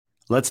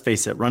Let's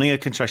face it, running a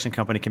construction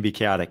company can be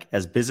chaotic.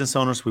 As business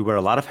owners, we wear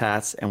a lot of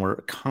hats and we're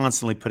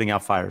constantly putting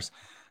out fires.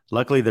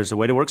 Luckily, there's a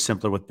way to work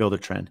simpler with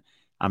Build-A-Trend.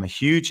 I'm a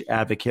huge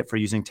advocate for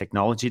using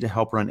technology to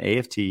help run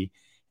AFT,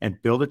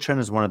 and Build-A-Trend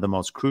is one of the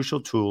most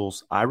crucial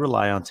tools I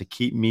rely on to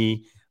keep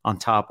me on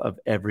top of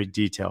every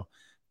detail.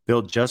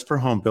 Built just for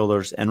home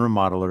builders and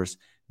remodelers,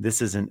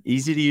 this is an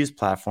easy-to-use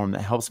platform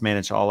that helps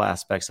manage all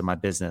aspects of my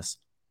business.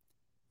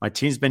 My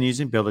team's been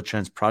using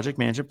Build-A-Trend's project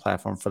management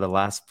platform for the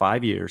last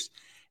 5 years,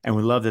 and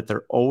we love that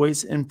they're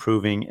always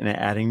improving and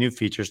adding new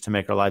features to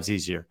make our lives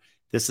easier.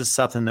 This is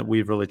something that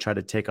we've really tried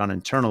to take on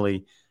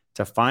internally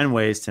to find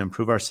ways to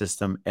improve our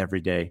system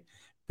every day.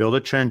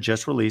 Build-A-Trend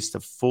just released a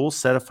full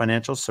set of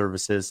financial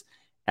services,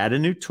 added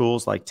new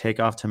tools like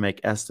Takeoff to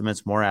make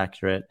estimates more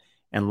accurate,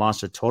 and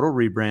launched a total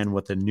rebrand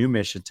with a new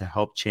mission to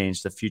help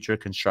change the future of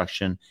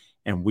construction,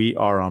 and we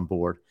are on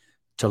board.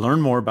 To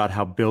learn more about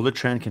how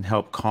Build-A-Trend can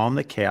help calm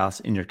the chaos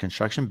in your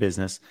construction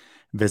business,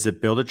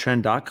 visit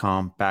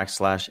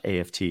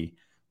buildatrend.com/AFT.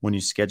 When you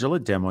schedule a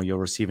demo, you'll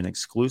receive an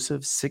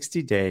exclusive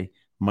 60-day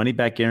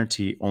money-back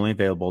guarantee only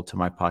available to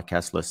my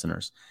podcast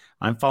listeners.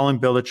 I'm following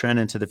Build-A-Trend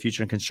into the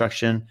future in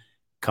construction.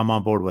 Come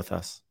on board with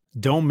us.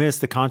 Don't miss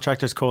the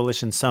Contractors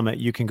Coalition Summit.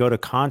 You can go to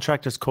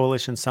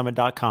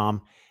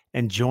contractorscoalitionsummit.com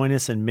and join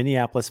us in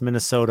Minneapolis,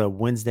 Minnesota,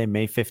 Wednesday,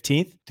 May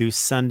 15th through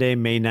Sunday,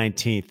 May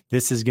 19th.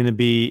 This is going to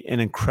be an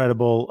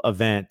incredible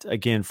event.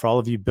 Again, for all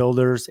of you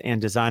builders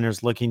and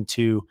designers looking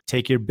to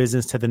take your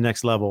business to the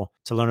next level,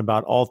 to learn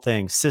about all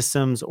things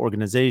systems,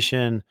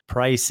 organization,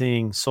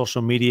 pricing,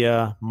 social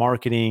media,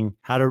 marketing,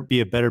 how to be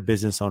a better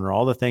business owner,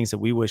 all the things that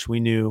we wish we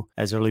knew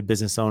as early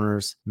business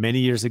owners many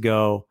years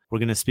ago. We're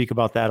going to speak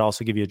about that,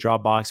 also give you a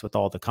Dropbox with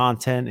all the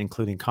content,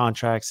 including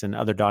contracts and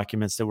other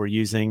documents that we're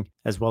using,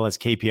 as well as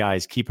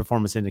KPIs, key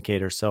performance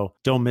indicators. So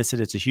don't miss it.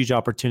 It's a huge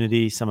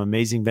opportunity. Some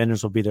amazing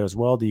vendors will be there as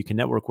well that you can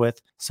network with.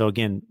 So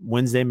again,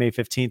 Wednesday, May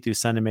 15th through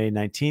Sunday, May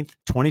 19th,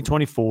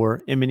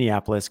 2024 in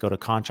Minneapolis. Go to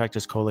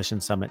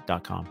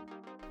contractorscoalitionsummit.com.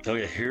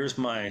 Okay, here's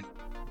my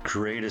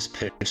greatest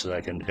pitch that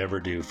I can ever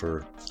do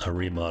for a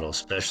remodel,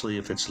 especially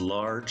if it's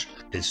large.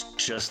 It's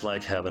just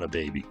like having a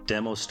baby.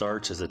 Demo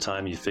starts as the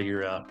time you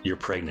figure out you're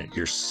pregnant.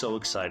 You're so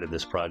excited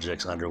this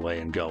project's underway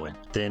and going.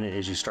 Then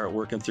as you start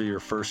working through your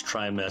first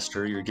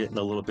trimester, you're getting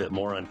a little bit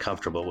more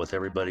uncomfortable with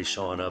everybody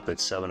showing up at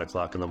 7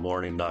 o'clock in the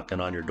morning,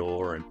 knocking on your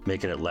door and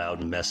making it loud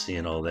and messy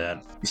and all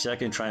that.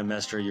 Second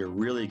trimester, you're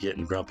really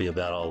getting grumpy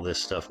about all this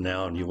stuff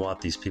now, and you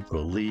want these people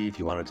to leave.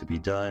 You want it to be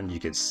done. You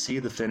can see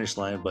the finish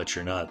line, but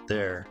you're not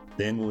there.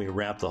 Then when we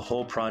wrap the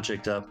whole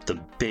project up, the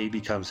baby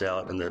comes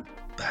out and the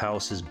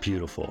house is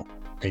beautiful,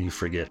 and you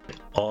forget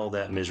all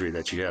that misery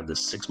that you had the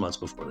 6 months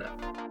before that.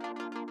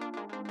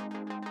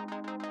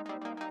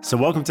 So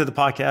welcome to the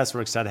podcast.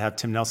 We're excited to have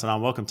Tim Nelson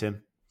on. Welcome,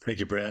 Tim. Thank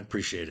you, Brad.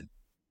 Appreciate it.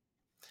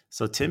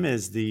 So Tim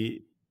is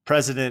the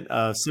president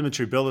of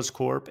Symmetry Builders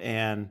Corp.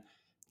 And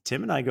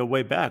Tim and I go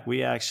way back.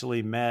 We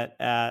actually met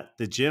at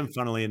the gym,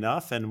 funnily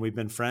enough, and we've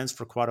been friends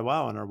for quite a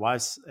while. And our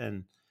wives,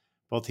 and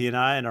both he and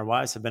I and our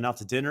wives have been out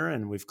to dinner,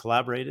 and we've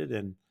collaborated.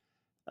 And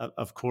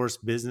of course,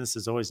 business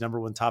is always number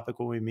one topic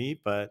when we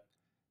meet, but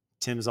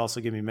Tim has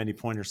also given me many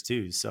pointers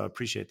too. So I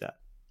appreciate that.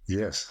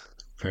 Yes,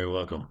 very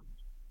welcome.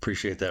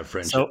 Appreciate that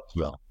friendship as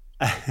well.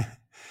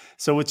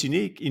 So what's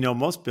unique,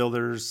 most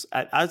builders,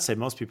 I'd say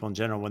most people in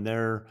general, when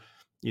they're,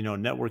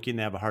 networking,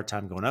 they have a hard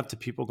time going up to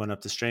people, going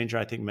up to stranger.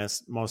 I think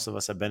most of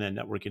us have been at a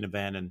networking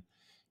event and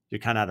you're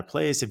kind of out of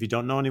place. If you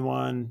don't know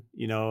anyone,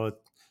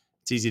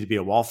 it's easy to be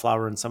a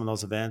wallflower in some of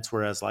those events.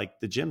 Whereas like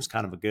the gym's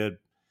kind of a good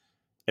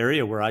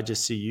area where I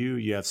just see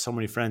you have so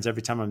many friends.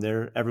 Every time I'm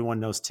there,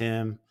 everyone knows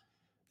Tim.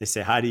 They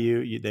say hi to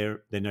you.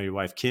 They know your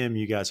wife, Kim.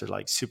 You guys are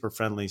like super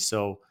friendly.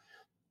 So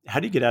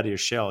how do you get out of your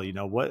shell?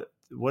 What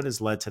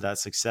has led to that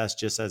success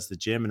just as the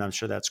gym? And I'm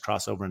sure that's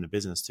crossover into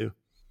business too.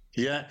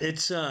 Yeah,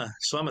 it's so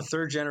I'm a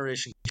third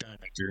generation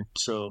contractor.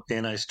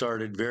 And I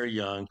started very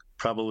young,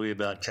 probably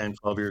about 10,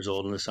 12 years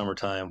old in the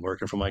summertime,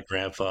 working for my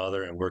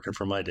grandfather and working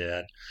for my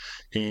dad.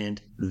 And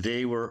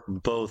they were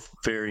both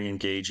very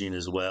engaging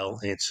as well.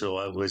 And so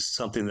it was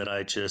something that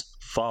I just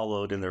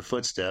followed in their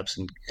footsteps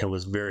and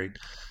was very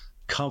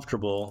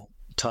comfortable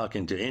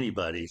talking to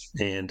anybody.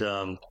 And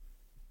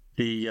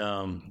the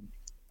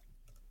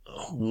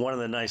one of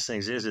the nice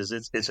things is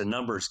it's a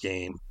numbers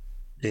game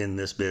in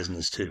this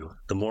business too.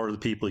 The more of the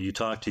people you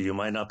talk to, you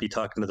might not be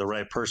talking to the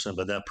right person,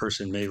 but that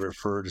person may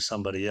refer to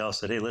somebody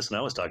else that, hey, listen,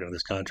 I was talking to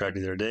this contractor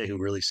the other day who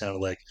really sounded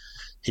like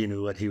he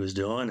knew what he was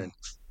doing and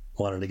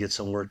wanted to get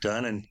some work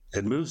done, and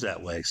it moves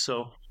that way.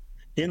 So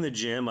in the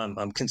gym,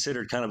 I'm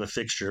considered kind of a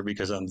fixture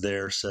because I'm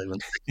there 7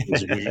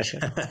 days a week,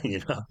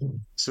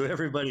 So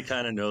everybody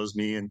kind of knows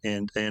me,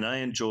 and I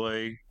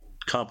enjoy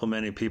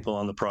complimenting people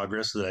on the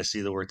progress that I see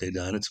the work they've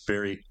done. It's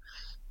very,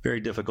 very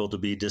difficult to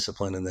be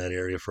disciplined in that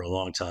area for a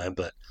long time,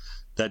 but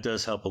that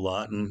does help a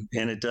lot. And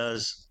it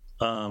does,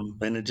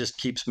 and it just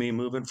keeps me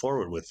moving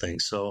forward with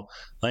things. So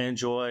I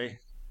enjoy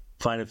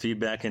finding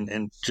feedback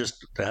and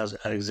just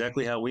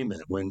exactly how we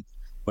met when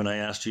when I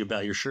asked you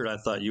about your shirt, I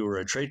thought you were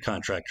a trade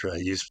contractor I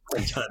used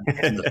in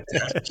the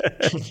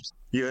past.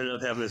 You ended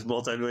up having this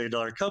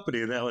multi-million-dollar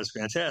company, and that was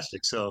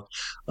fantastic. So,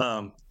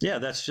 yeah,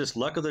 that's just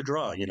luck of the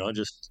draw.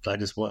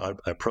 I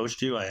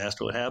approached you, I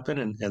asked what happened,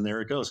 and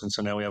there it goes. And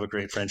so now we have a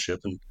great friendship,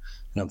 and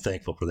I'm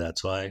thankful for that.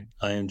 So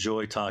I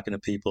enjoy talking to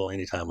people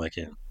anytime I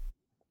can.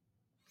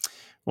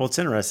 Well, it's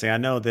interesting. I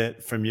know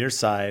that from your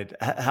side,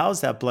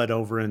 how's that bled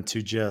over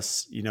into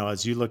just,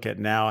 as you look at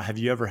now, have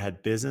you ever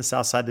had business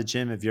outside the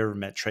gym? Have you ever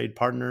met trade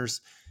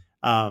partners?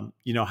 How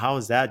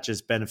has that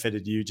just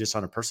benefited you just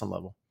on a personal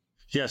level?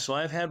 Yeah, so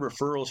I've had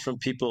referrals from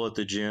people at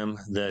the gym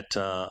that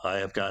I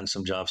have gotten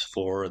some jobs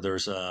for.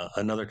 There's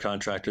another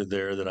contractor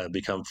there that I've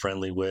become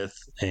friendly with,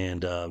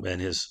 and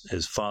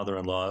his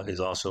father-in-law is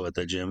also at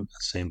the gym.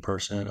 Same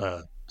person,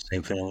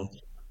 same family,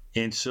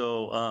 and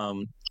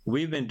so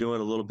we've been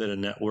doing a little bit of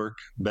network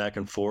back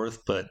and forth,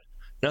 but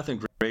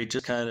nothing great.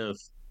 Just kind of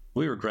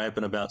we were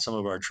griping about some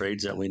of our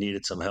trades that we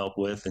needed some help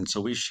with, and so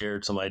we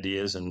shared some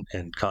ideas and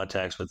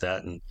contacts with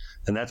that, and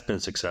that's been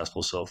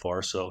successful so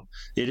far. So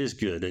it is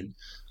good.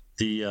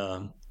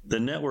 The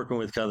networking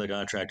with other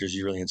contractors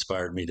you really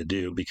inspired me to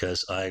do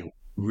because I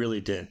really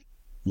did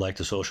like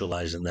to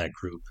socialize in that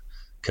group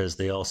because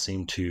they all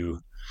seem to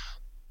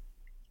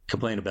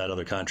complain about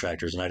other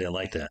contractors and I didn't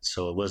like that,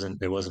 so it wasn't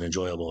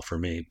enjoyable for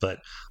me. But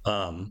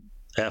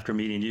after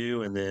meeting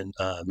you and then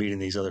meeting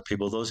these other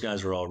people, those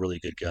guys are all really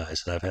good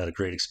guys, and I've had a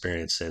great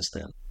experience since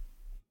then.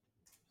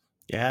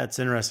 Yeah, it's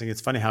interesting.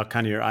 It's funny how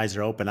kind of your eyes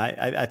are open.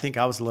 I think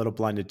I was a little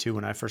blinded too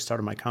when I first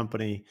started my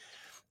company.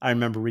 I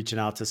remember reaching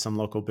out to some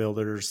local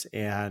builders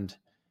and a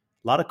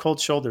lot of cold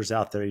shoulders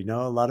out there,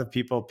 a lot of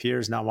people,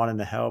 peers not wanting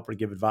to help or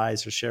give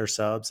advice or share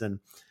subs. And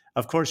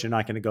of course, you're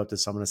not going to go up to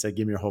someone and say,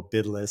 give me your whole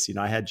bid list.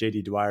 I had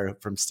JD Dwyer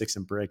from Sticks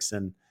and Bricks,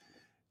 and,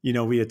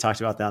 we had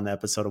talked about that on the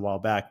episode a while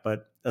back,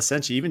 but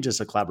essentially even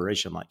just a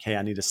collaboration, like, hey,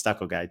 I need a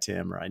stucco guy,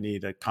 Tim, or I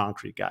need a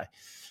concrete guy,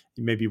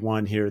 maybe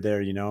one here or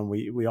there, and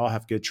we all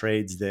have good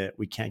trades that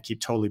we can't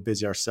keep totally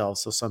busy ourselves.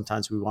 So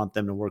sometimes we want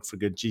them to work for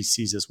good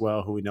GCs as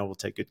well, who we know will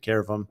take good care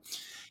of them.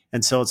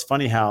 And so it's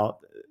funny how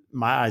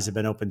my eyes have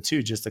been open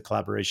too, just the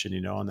collaboration,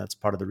 and that's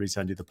part of the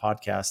reason I do the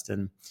podcast.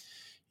 And,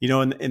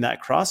 in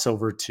that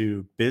crossover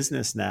to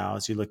business now,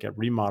 as you look at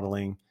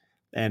remodeling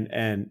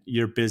and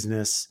your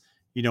business,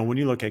 when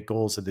you look at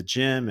goals of the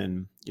gym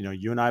and,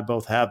 you and I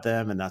both have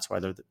them, and that's why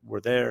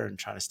we're there and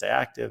trying to stay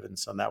active. And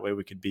so in that way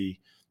we could be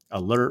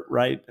alert,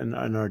 right? In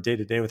our day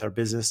to day with our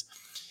business.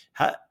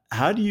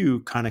 How do you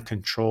kind of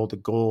control the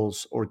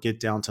goals or get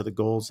down to the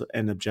goals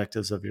and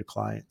objectives of your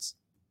clients?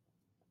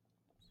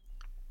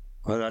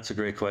 Well, that's a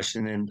great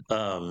question, and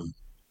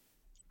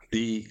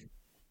the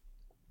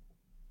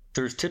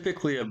there's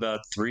typically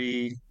about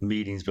 3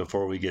 meetings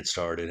before we get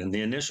started. And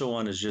the initial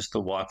one is just the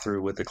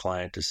walkthrough with the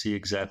client to see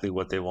exactly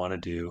what they want to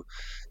do,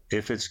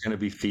 if it's going to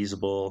be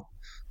feasible,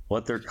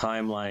 what their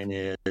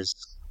timeline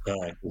is.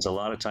 Because a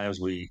lot of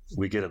times we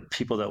get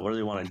people that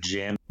really want to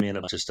jam in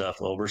a bunch of stuff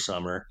over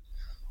summer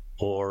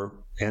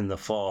or in the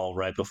fall,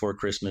 right before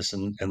Christmas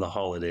and the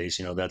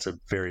holidays. That's a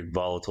very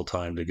volatile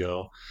time to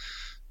go.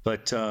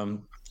 But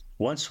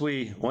once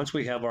we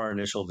have our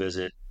initial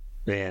visit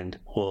and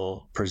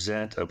we'll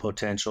present a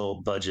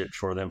potential budget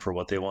for them for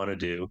what they want to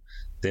do,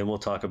 then we'll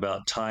talk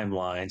about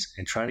timelines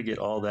and try to get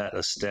all that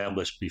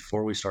established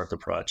before we start the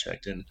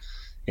project.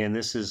 And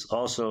this is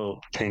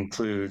also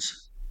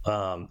includes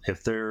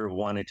if they're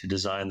wanting to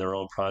design their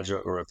own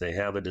project or if they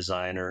have a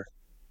designer.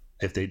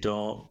 If they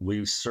don't,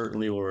 we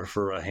certainly will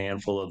refer a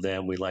handful of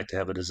them. We like to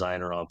have a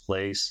designer on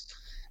place.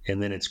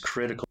 And then it's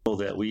critical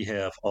that we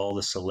have all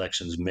the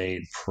selections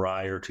made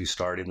prior to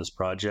starting this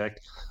project.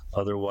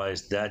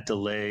 Otherwise, that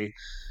delay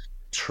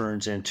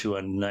turns into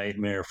a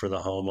nightmare for the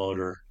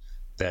homeowner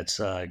that's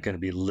going to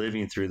be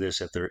living through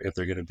this if they're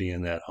going to be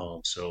in that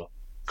home. So,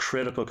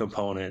 critical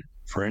component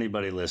for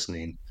anybody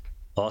listening: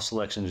 all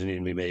selections need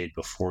to be made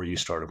before you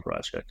start a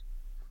project.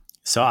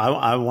 So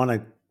I want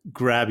to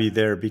grab you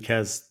there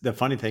because the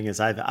funny thing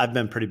is I've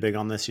been pretty big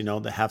on this,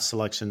 to have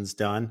selections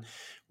done.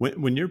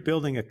 When you're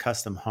building a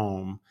custom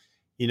home,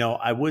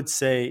 I would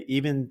say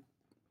even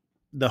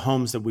the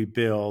homes that we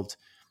build,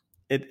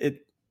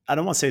 it I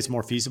don't want to say it's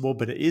more feasible,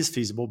 but it is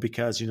feasible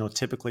because,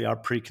 typically our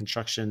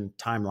pre-construction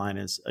timeline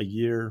is a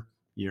year,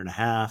 year and a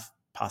half,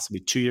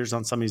 possibly 2 years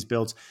on some of these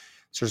builds.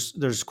 So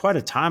there's quite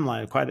a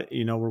timeline,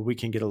 where we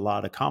can get a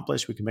lot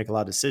accomplished. We can make a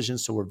lot of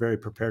decisions. So we're very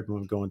prepared when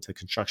we go into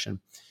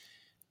construction.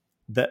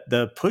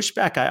 The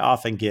pushback I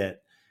often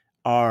get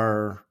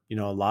are, a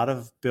lot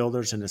of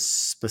builders and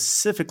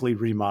specifically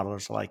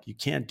remodelers are like, you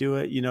can't do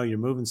it. You're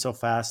moving so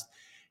fast.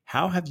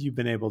 How have you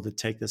been able to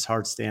take this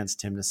hard stance,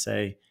 Tim, to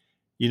say,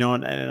 and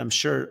I'm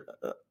sure,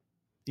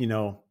 you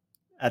know,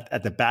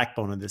 at the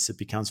backbone of this, it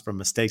becomes from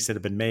mistakes that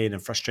have been made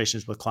and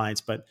frustrations with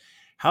clients. But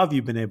how have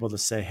you been able to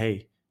say,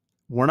 hey,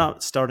 we're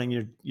not starting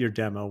your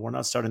demo, we're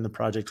not starting the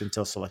project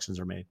until selections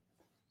are made?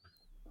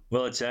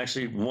 Well, it's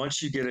actually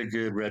once you get a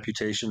good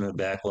reputation and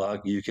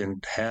backlog, you can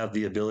have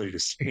the ability to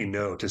say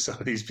no to some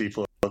of these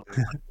people.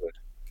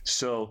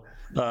 So,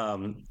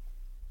 and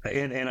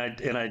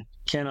I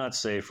cannot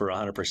say for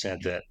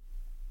 100% that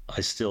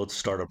I still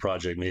start a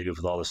project maybe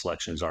if all the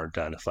selections aren't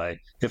done.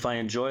 If I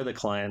enjoy the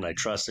client, I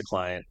trust the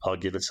client, I'll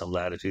give it some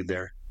latitude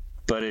there.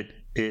 But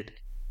it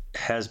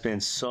has been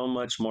so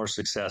much more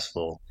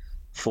successful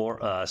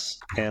for us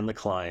and the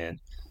client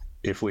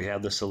if we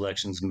have the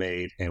selections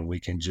made and we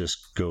can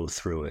just go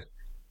through it.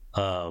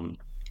 Um,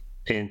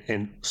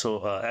 and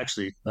so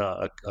actually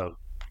a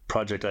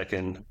project I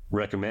can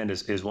recommend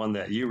is one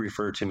that you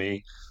referred to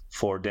me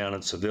for down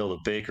in Seville, the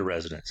Baker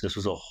residence. This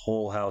was a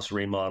whole house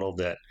remodel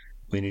that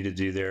we needed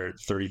to do there,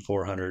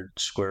 3,400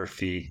 square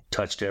feet,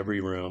 touched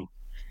every room,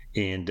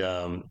 and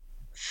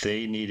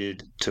they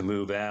needed to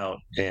move out.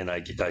 And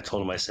I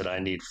told them, I said, I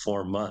need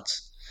 4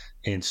 months.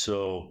 And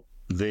so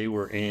they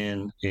were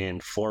in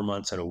 4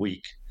 months and a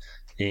week,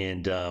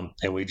 and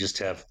we just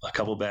have a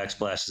couple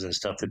backsplashes and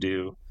stuff to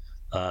do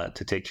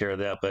to take care of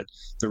that. But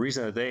the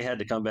reason that they had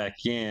to come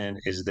back in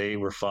is they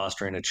were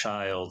fostering a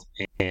child,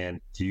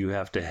 and you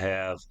have to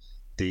have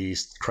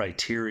these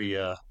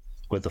criteria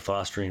with the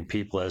fostering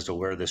people as to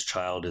where this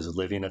child is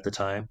living at the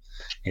time,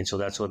 and so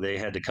that's why they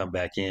had to come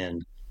back in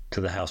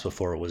to the house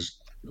before it was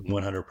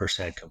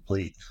 100%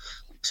 complete.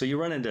 So you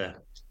run into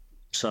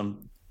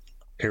some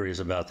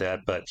areas about that,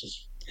 but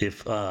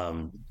if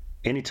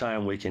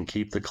anytime we can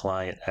keep the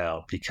client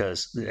out,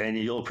 because and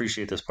you'll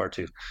appreciate this part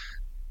too,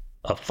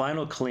 a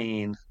final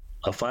clean,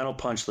 a final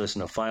punch list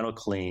and a final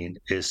clean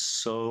is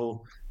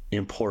so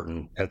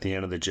important at the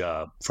end of the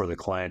job for the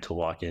client to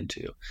walk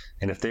into.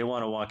 And if they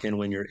want to walk in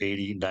when you're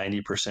 80,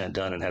 90%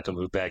 done and have to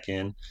move back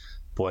in,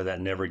 boy, that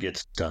never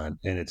gets done.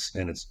 And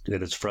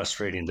it's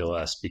frustrating to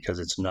us because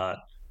it's not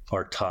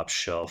our top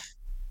shelf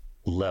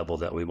level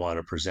that we want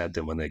to present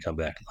them when they come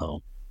back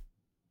home.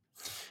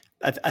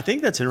 I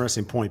think that's an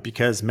interesting point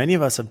because many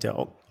of us have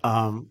dealt.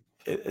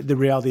 The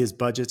reality is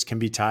budgets can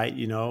be tight.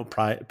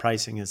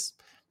 Pricing is,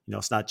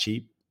 it's not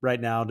cheap right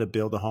now to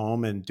build a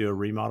home and do a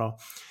remodel.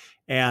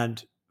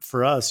 And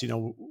for us,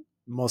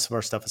 most of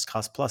our stuff is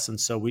cost plus, and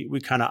so we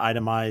kind of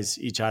itemize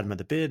each item of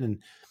the bid. And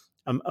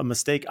a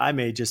mistake I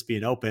made just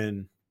being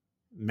open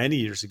many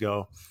years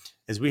ago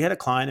is we had a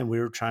client and we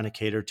were trying to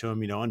cater to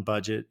him, and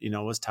budget,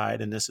 was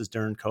tight, and this is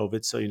during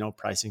COVID, so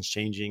pricing's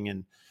changing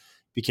and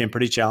became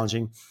pretty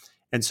challenging.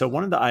 And so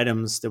one of the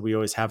items that we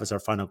always have is our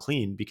final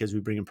clean because we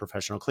bring in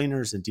professional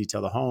cleaners and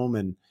detail the home.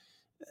 And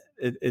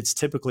it's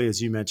typically,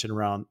 as you mentioned,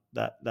 around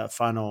that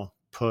final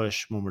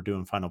push when we're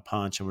doing final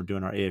punch and we're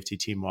doing our AFT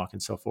team walk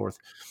and so forth.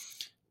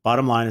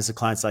 Bottom line is the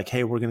client's like,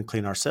 hey, we're going to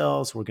clean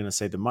ourselves. We're going to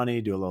save the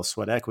money, do a little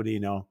sweat equity,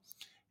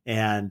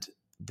 And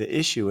the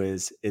issue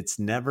is it's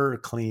never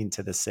clean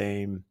to the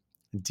same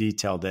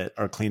detail that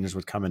our cleaners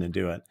would come in and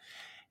do it.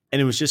 And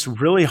it was just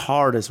really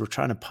hard as we're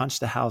trying to punch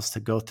the house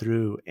to go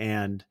through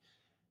and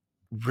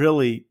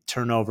really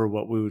turn over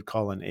what we would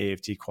call an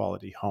AFT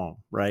quality home,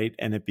 right?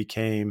 And it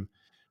became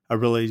a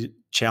really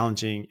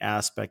challenging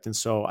aspect. And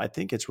so I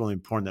think it's really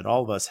important that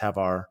all of us have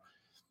our,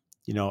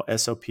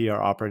 SOP,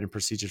 our operating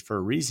procedures for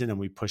a reason. And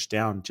we push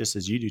down, just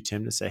as you do,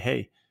 Tim, to say,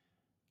 hey,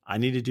 I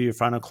need to do your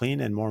final clean.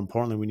 And more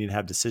importantly, we need to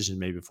have decisions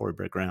made before we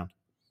break ground.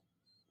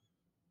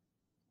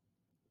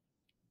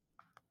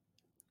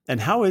 And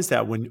how is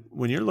that when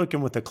you're looking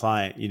with the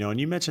client, and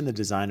you mentioned the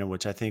designer,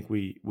 which I think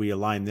we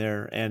align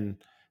there. And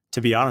to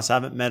be honest, I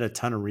haven't met a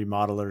ton of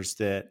remodelers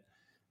that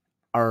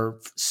are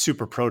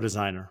super pro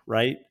designer,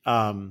 right?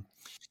 And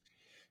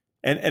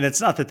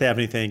it's not that they have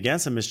anything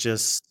against them. It's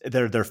just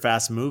they're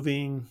fast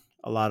moving.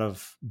 A lot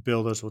of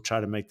builders will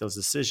try to make those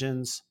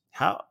decisions.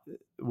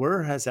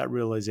 Where has that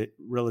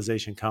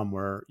realization come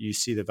where you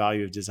see the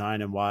value of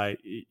design and why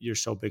you're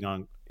so big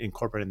on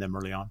incorporating them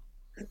early on?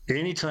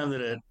 Anytime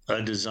that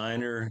a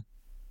designer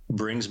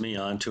brings me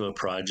onto a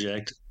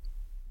project,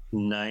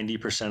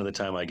 90% of the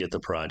time I get the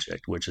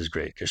project, which is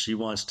great because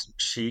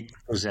she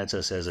presents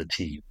us as a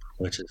team,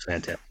 which is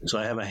fantastic. So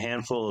I have a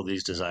handful of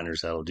these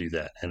designers that'll do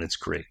that, and it's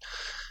great.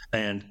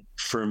 And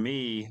for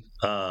me,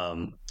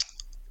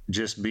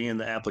 just being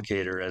the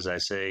applicator, as I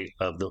say,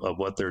 of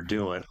what they're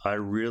doing, I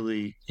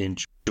really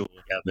enjoy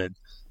having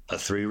a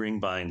 3-ring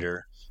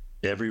binder,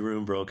 every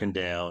room broken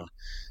down,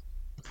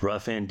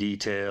 rough end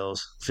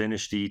details,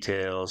 finished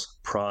details,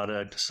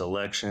 product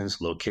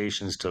selections,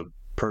 locations to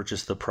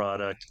purchase the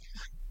product,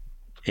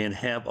 and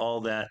have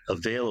all that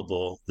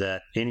available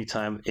that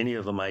anytime any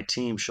of my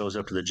team shows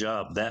up to the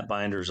job, that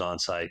binder's on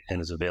site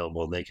and is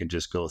available. They can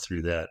just go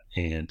through that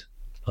and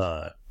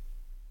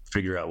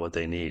figure out what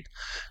they need.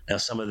 Now,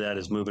 some of that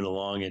is moving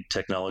along in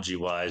technology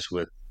wise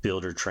with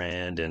builder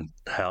trend and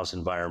house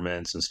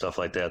environments and stuff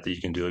like that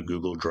you can do a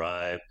Google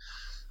Drive.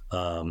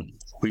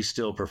 We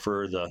still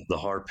prefer the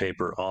hard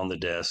paper on the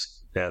desk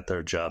at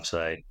their job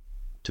site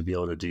to be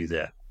able to do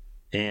that.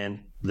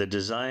 And the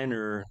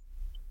designer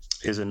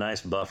is a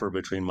nice buffer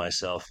between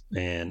myself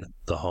and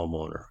the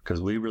homeowner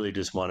because we really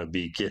just want to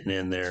be getting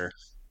in there,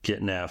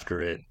 getting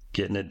after it,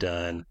 getting it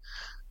done.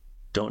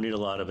 Don't need a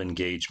lot of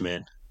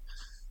engagement.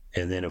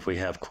 And then if we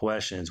have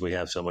questions, we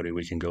have somebody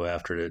we can go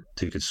after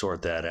to could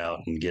sort that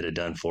out and get it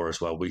done for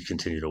us while we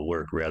continue to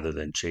work rather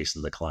than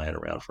chasing the client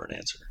around for an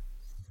answer.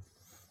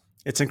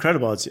 It's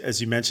incredible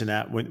as you mentioned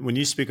that when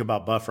you speak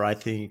about buffer, I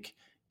think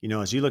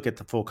as you look at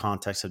the full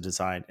context of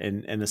design,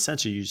 and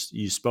essentially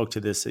you spoke to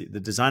this, the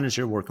designers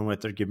you're working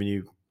with are giving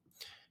you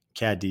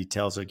CAD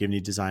details, they're giving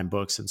you design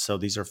books, and so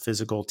these are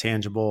physical,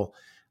 tangible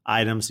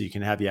items that you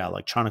can have,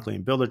 electronically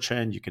in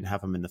Builder-Trend, you can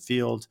have them in the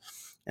field,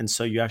 and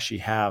so you actually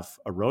have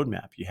a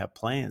roadmap, you have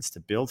plans to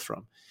build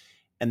from,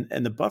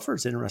 and the buffer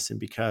is interesting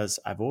because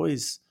I've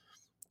always,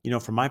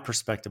 from my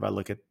perspective, I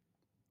look at,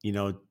 you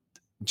know,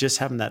 just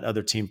having that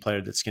other team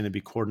player that's going to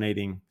be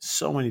coordinating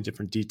so many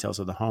different details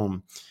of the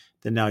home,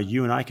 then now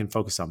you and I can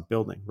focus on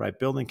building, right?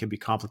 Building can be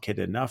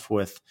complicated enough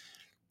with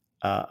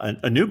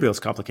a new build is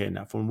complicated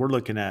enough when we're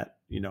looking at,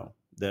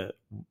 the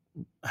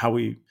how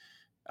we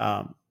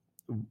um,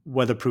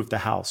 weatherproof the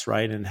house,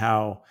 right? And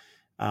how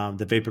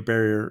the vapor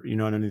barrier,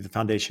 underneath the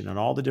foundation and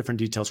all the different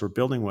details we're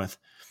building with.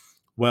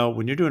 Well,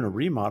 when you're doing a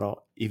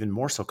remodel, even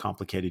more so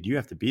complicated, you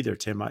have to be there,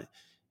 Tim.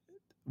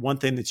 One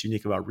thing that's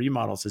unique about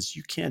remodels is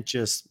you can't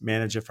just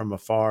manage it from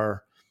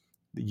afar.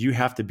 You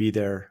have to be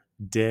there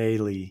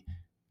daily,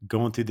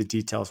 going through the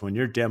details. When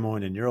you're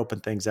demoing and you're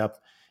opening things up,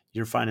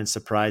 you're finding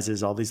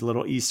surprises, all these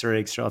little Easter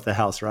eggs throughout the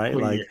house, right? Oh,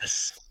 Like,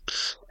 yes.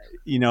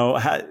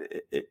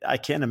 I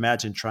can't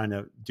imagine trying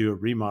to do a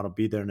remodel,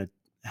 be there and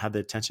have the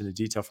attention to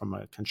detail from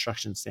a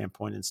construction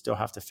standpoint and still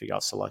have to figure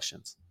out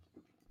selections.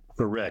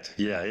 Correct.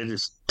 Yeah, it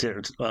is.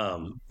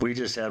 We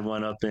just had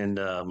one up in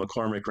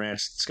McCormick Ranch,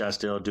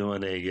 Scottsdale,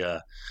 doing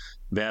a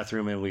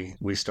bathroom, and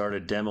we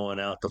started demoing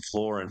out the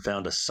floor and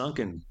found a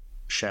sunken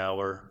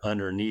shower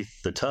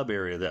underneath the tub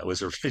area that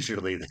was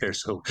originally there.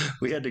 So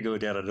we had to go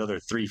down another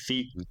 3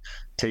 feet and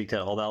take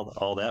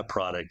all that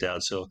product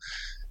out. So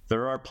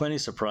there are plenty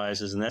of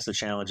surprises, and that's the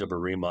challenge of a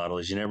remodel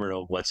is you never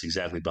know what's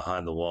exactly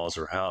behind the walls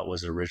or how it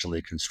was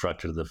originally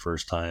constructed the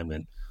first time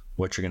and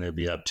what you're going to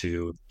be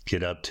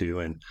get up to.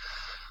 And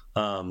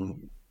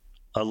um,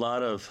 a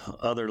lot of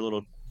other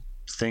little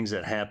things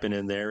that happen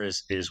in there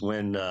is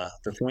when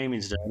the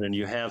framing's done and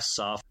you have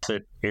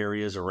soffit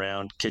areas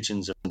around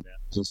kitchens and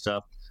bathrooms and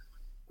stuff.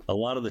 A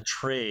lot of the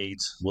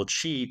trades will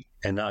cheat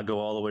and not go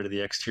all the way to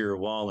the exterior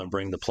wall and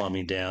bring the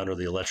plumbing down or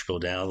the electrical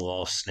down. They'll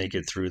all snake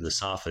it through the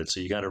soffit. So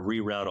you got to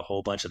reroute a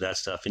whole bunch of that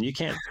stuff, and you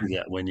can't do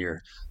that when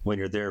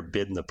you're there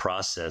bidding the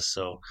process.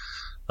 So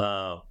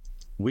uh,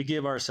 we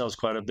give ourselves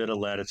quite a bit of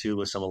latitude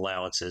with some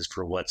allowances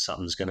for what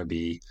something's going to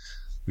be.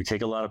 We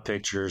take a lot of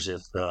pictures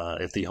if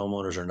the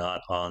homeowners are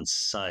not on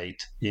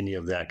site, any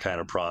of that kind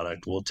of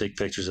product. We'll take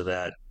pictures of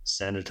that,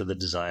 send it to the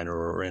designer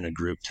or in a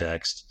group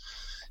text,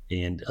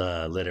 and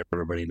let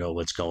everybody know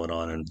what's going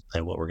on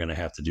and what we're going to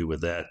have to do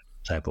with that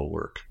type of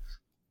work.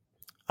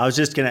 I was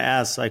just going to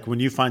ask, like,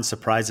 when you find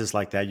surprises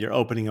like that, you're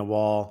opening a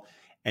wall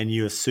and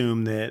you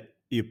assume that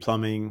you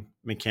plumbing,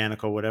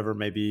 mechanical, whatever,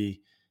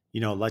 maybe,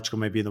 electrical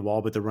may be in the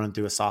wall, but they're running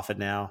through a soffit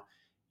now.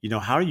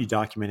 How are you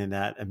documenting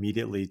that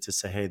immediately to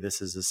say, hey,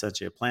 this is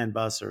essentially a plan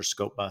bust or a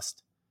scope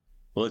bust?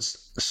 Well,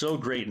 it's so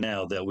great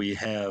now that we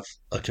have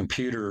a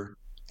computer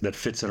that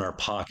fits in our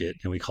pocket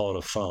and we call it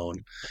a phone.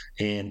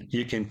 And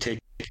you can take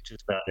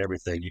just about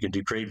everything. You can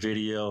do great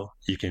video,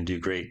 you can do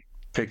great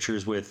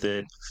pictures with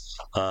it,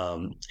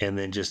 and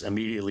then just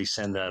immediately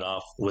send that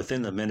off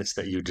within the minutes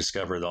that you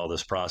discovered all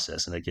this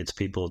process. And it gets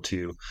people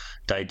to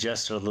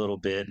digest it a little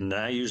bit. And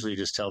I usually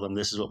just tell them,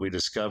 this is what we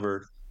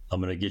discovered. I'm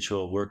going to get you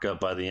a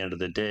workup by the end of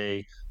the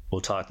day. We'll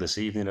talk this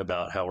evening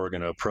about how we're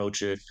going to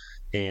approach it.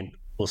 And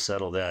we'll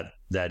settle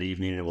that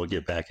evening and we'll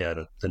get back at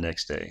it the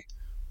next day.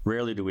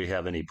 Rarely do we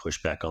have any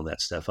pushback on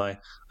that stuff. I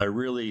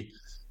really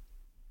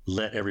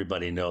let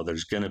everybody know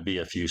there's going to be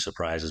a few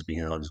surprises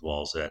behind these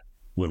walls that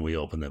when we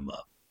open them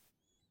up.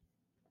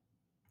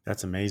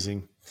 That's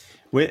amazing.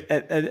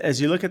 As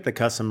you look at the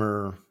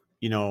customer,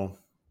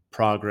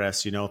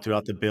 progress,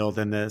 throughout the build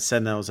and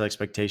setting those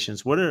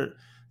expectations, what are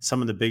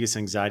some of the biggest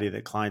anxiety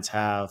that clients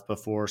have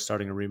before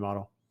starting a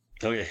remodel?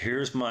 Okay,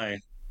 here's my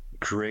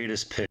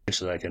greatest pitch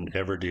that I can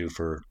ever do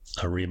for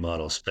a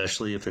remodel,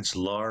 especially if it's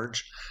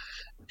large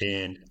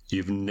and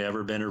you've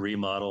never been a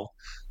remodel,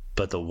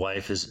 but the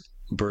wife has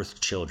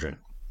birthed children.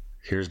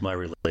 Here's my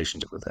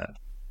relationship with that.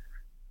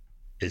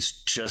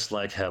 It's just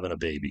like having a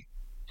baby.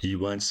 You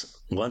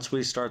once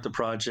we start the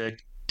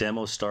project,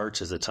 demo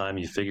starts is the time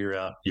you figure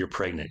out you're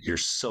pregnant. You're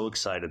so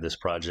excited this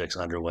project's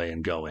underway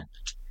and going.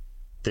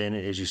 Then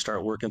as you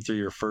start working through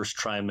your first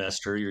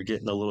trimester, you're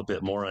getting a little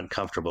bit more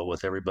uncomfortable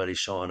with everybody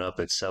showing up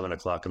at 7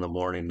 o'clock in the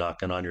morning,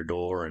 knocking on your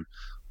door and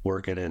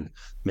working and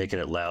making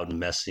it loud and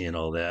messy and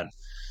all that.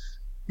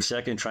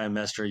 Second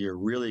trimester, you're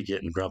really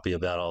getting grumpy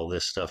about all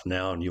this stuff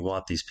now, and you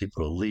want these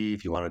people to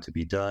leave. You want it to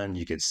be done.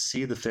 You can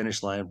see the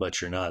finish line,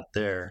 but you're not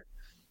there.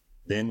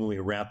 Then when we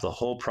wrap the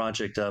whole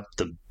project up,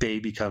 the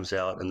baby comes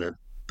out and the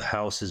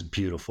house is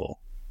beautiful,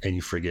 and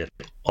you forget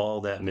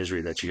all that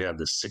misery that you had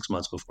the 6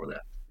 months before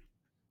that.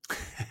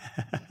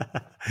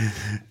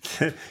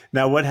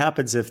 Now, what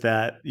happens if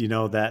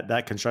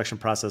that construction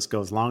process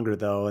goes longer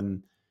though,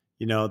 and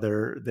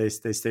they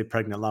stay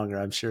pregnant longer?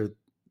 I'm sure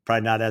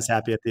probably not as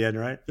happy at the end,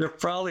 right? They're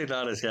probably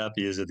not as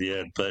happy as at the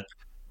end, but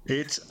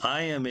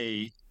I am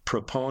a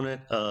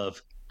proponent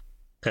of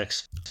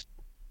ex-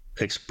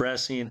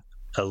 expressing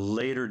a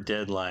later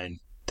deadline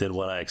than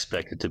what I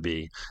expect it to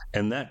be.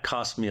 And that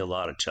cost me a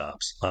lot of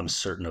jobs. I'm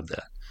certain of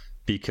that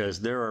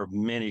because there are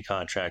many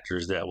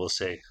contractors that will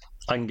say,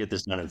 I can get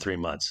this done in 3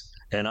 months.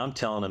 And I'm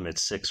telling them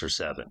it's 6 or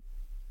 7.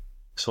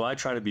 So I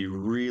try to be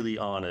really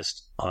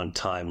honest on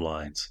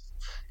timelines.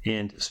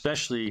 And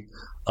especially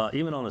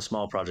even on the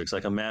small projects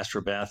like a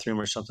master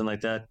bathroom or something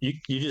like that,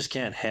 you just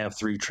can't have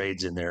 3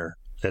 trades in there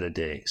at a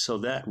day. So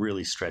that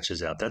really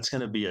stretches out. That's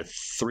going to be a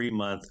 3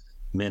 month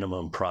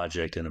minimum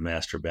project in a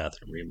master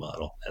bathroom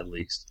remodel, at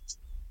least.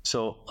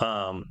 So,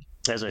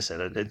 as I said,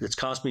 it's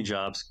cost me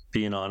jobs,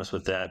 being honest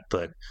with that,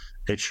 but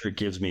it sure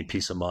gives me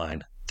peace of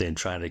mind than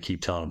trying to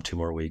keep telling them 2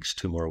 more weeks,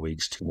 2 more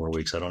weeks, 2 more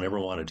weeks. I don't ever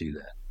want to do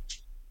that.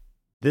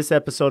 This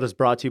episode is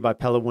brought to you by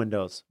Pella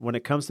Windows. When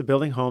it comes to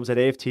building homes at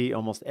AFT,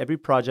 almost every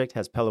project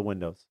has Pella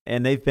Windows.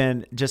 And they've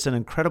been just an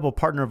incredible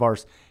partner of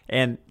ours.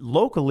 And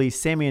locally,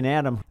 Sammy and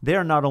Adam, they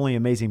are not only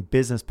amazing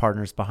business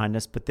partners behind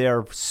us, but they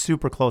are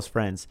super close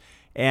friends.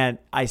 And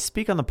I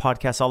speak on the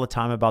podcast all the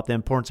time about the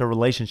importance of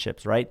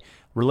relationships, right?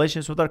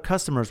 Relationships with our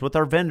customers, with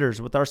our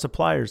vendors, with our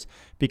suppliers.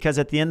 Because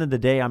at the end of the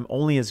day, I'm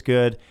only as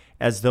good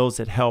as those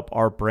that help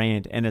our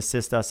brand and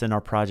assist us in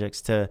our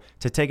projects to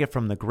take it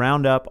from the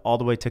ground up all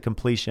the way to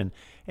completion.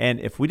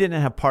 And if we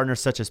didn't have partners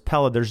such as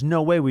Pella, there's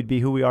no way we'd be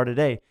who we are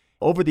today.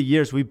 Over the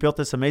years, we've built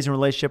this amazing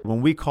relationship.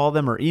 When we call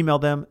them or email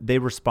them, they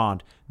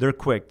respond. They're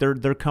quick.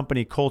 Their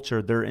company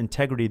culture, their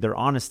integrity, their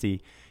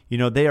honesty,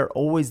 they are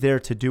always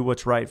there to do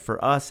what's right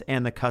for us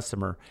and the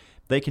customer.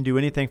 They can do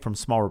anything from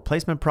small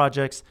replacement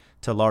projects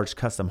to large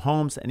custom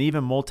homes and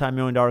even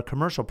multi-million-dollar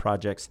commercial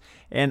projects.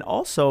 And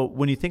also,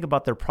 when you think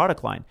about their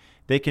product line,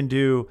 they can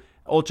do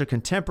ultra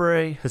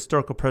contemporary,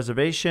 historical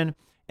preservation,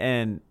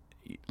 and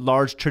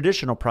large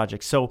traditional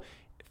projects. So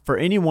for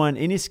anyone,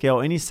 any scale,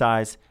 any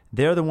size,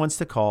 they're the ones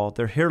to call.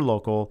 They're here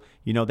local.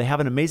 They have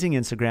an amazing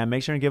Instagram.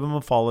 Make sure and give them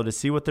a follow to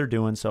see what they're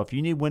doing. So if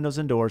you need windows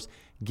and doors,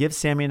 give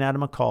Sammy and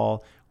Adam a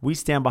call. We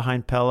stand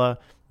behind Pella.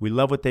 We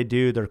love what they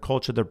do, their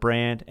culture, their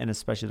brand, and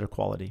especially their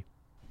quality.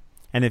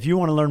 And if you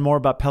want to learn more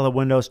about Pella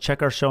Windows,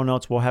 check our show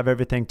notes. We'll have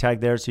everything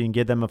tagged there so you can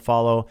give them a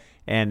follow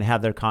and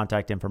have their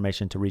contact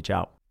information to reach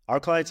out.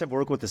 Our clients have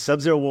worked with the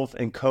Sub-Zero Wolf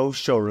 & Co.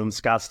 showroom,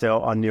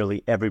 Scottsdale, on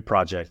nearly every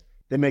project.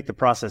 They make the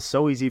process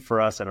so easy for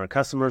us and our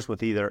customers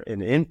with either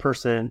an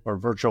in-person or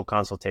virtual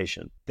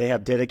consultation. They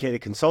have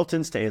dedicated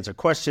consultants to answer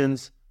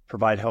questions,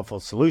 provide helpful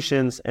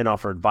solutions, and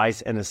offer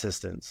advice and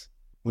assistance.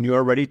 When you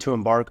are ready to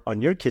embark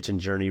on your kitchen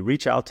journey,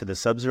 reach out to the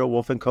Sub-Zero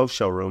Wolf & Co.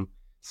 showroom,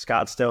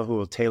 Scottsdale, who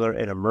will tailor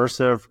an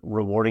immersive,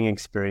 rewarding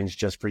experience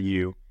just for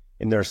you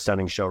in their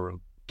stunning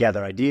showroom.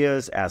 Gather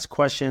ideas, ask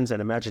questions,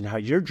 and imagine how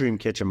your dream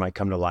kitchen might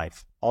come to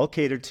life. All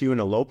catered to you in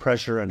a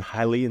low-pressure and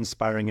highly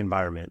inspiring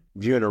environment.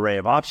 View an array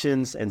of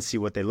options and see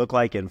what they look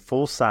like in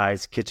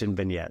full-size kitchen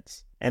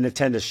vignettes. And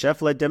attend a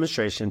chef-led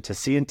demonstration to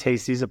see and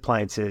taste these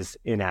appliances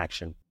in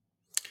action.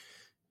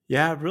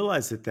 Yeah, I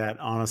realized that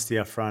honesty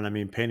up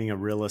front, painting a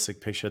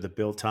realistic picture of the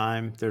build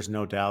time, there's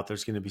no doubt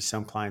there's going to be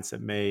some clients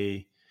that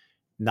may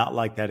not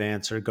like that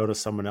answer, go to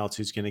someone else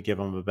who's going to give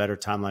them a better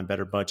timeline,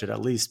 better budget,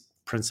 at least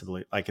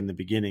principally, like in the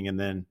beginning. And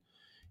then,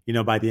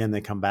 by the end, they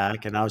come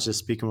back. And I was just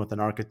speaking with an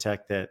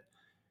architect that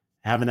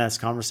having that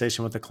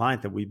conversation with a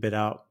client that we bid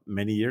out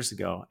many years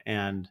ago.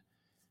 And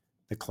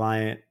the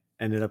client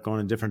ended up going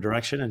in a different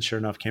direction and sure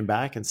enough came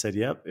back and said,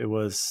 yep, it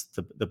was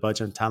the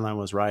budget and timeline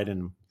was right.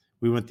 And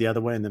we went the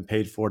other way and then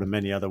paid for it in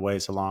many other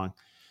ways along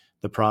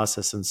the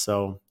process. And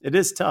so it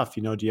is tough.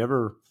 Do you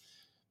ever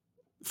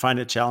find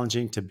it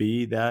challenging to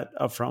be that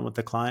upfront with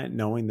the client,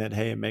 knowing that,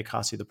 hey, it may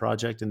cost you the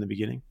project in the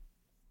beginning?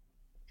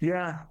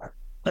 Yeah.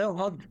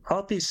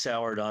 I'll be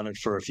soured on it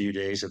for a few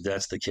days if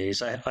that's the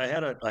case. I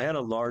had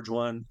a large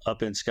one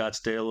up in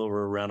Scottsdale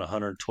over around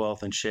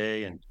 112th and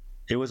Shea, and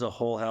it was a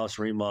whole house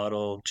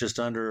remodel, just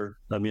under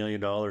 $1 million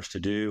to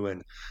do,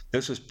 and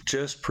this was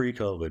just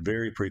pre-COVID,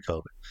 very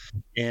pre-COVID,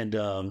 and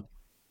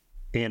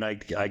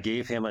I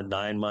gave him a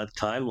 9-month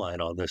timeline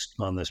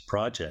on this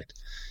project,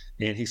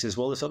 and he says,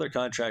 well, this other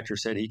contractor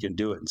said he can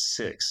do it in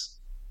 6,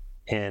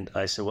 and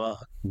I said, well,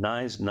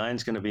 nine's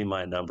going to be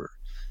my number.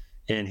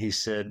 And he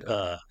said,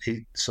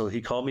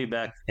 he called me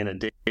back in a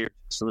day.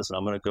 So listen,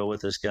 I'm going to go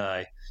with this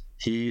guy.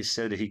 He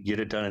said he'd get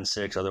it done in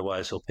 6.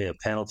 Otherwise, he'll pay a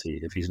penalty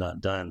if he's not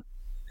done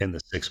in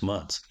the 6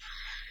 months.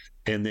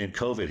 And then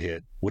COVID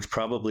hit, which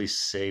probably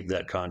saved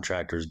that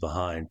contractor's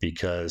behind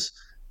because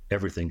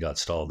everything got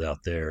stalled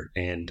out there.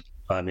 And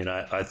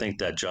I think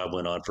that job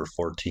went on for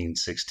 14,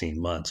 16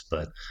 months.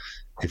 But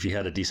if you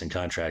had a decent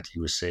contract, he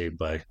was saved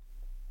by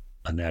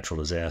a natural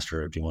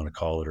disaster, if you want to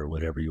call it, or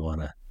whatever you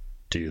want to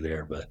do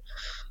there. But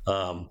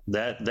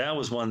that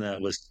was one that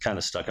was kind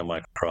of stuck in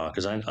my craw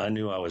because I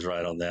knew I was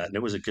right on that, and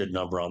it was a good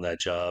number on that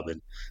job, and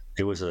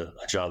it was a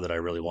job that I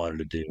really wanted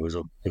to do. It was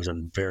a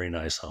very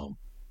nice home.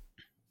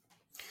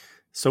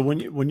 So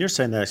when you're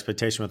setting that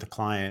expectation with the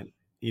client,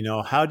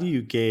 how do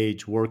you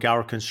gauge work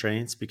hour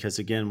constraints? Because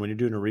again, when you're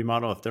doing a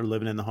remodel, if they're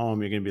living in the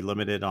home, you're going to be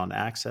limited on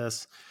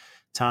access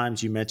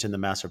times. You mentioned the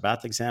master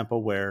bath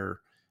example where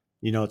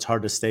it's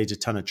hard to stage a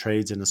ton of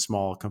trades in a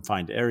small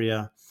confined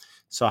area.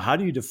 So how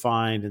do you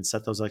define and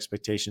set those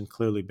expectations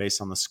clearly based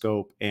on the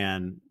scope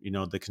and,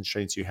 the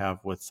constraints you have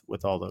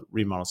with all the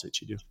remodels that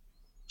you do?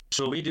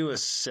 So we do a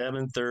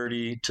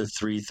 7:30 to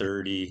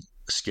 3:30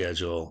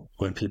 schedule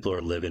when people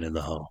are living in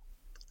the home.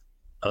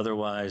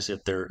 Otherwise,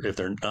 if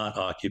they're not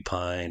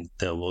occupying,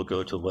 then we'll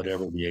go to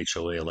whatever the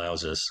HOA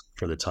allows us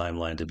for the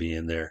timeline to be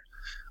in there.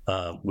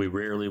 We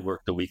rarely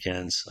work the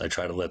weekends. I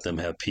try to let them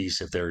have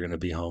peace if they're going to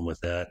be home with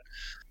that.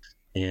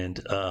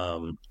 And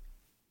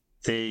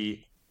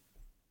they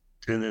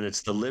and then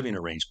it's the living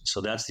arrangement.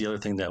 So that's the other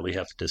thing that we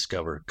have to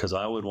discover, because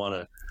I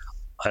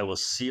will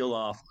seal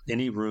off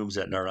any rooms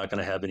that are not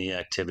going to have any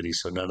activity,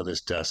 so none of this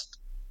dust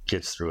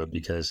gets through it,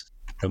 because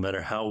no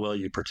matter how well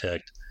you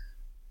protect,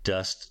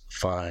 dust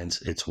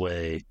finds its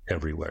way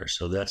everywhere.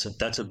 So that's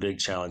a big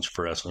challenge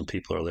for us when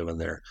people are living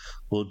there.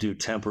 We'll do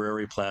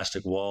temporary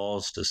plastic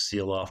walls to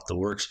seal off the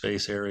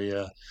workspace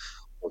area.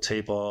 We'll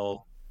tape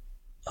all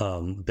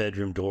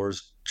bedroom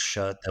doors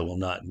shut that will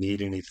not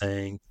need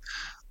anything.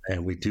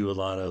 And we do a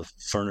lot of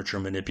furniture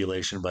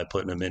manipulation by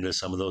putting them into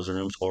some of those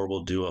rooms, or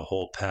we'll do a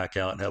whole pack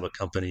out and have a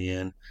company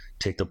in,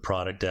 take the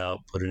product out,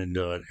 put it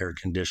into an air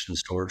conditioned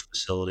storage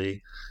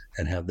facility,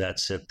 and have that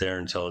sit there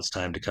until it's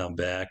time to come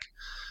back.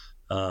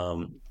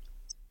 Um,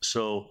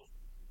 so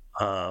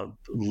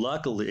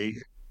luckily,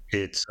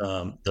 it's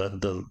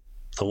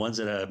the ones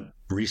that I've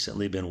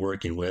recently been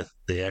working with.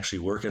 They actually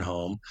work at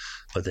home,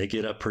 but they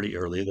get up pretty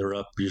early. They're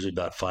up usually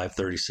about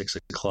 5:30, 6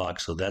 o'clock,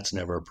 so that's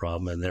never a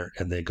problem.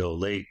 And they go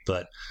late,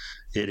 but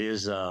it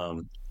is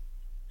um,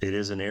 it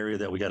is an area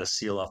that we got to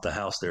seal off the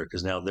house there,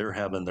 because now they're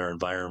having their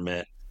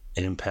environment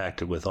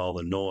impacted with all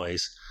the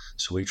noise.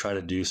 So we try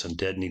to do some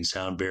deadening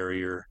sound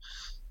barrier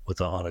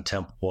on a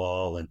temp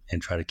wall,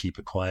 and try to keep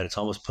it quiet. It's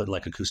almost putting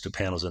like acoustic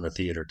panels in a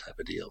theater type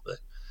of deal, but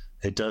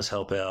it does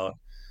help out.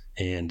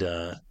 And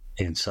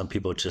some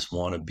people just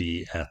want to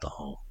be at the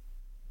home.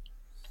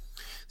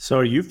 So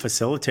are you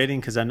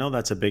facilitating? Because I know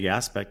that's a big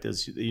aspect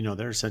is,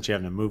 they're essentially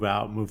having to move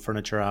out, move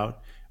furniture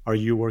out. Are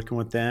you working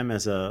with them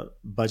as a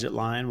budget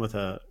line with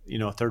a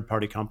third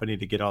party company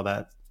to get all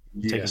that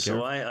Yeah, taken care so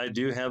of? I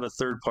do have a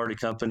third party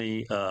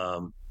company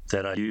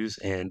that I use,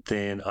 and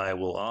then I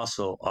will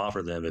also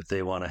offer them, if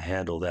they want to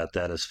handle that,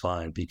 that is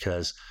fine,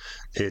 because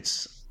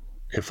it's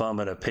if I'm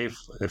going to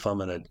if I'm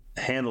going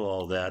to handle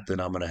all that, then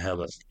I'm going to have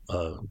a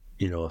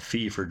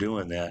fee for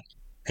doing that.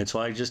 And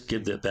so I just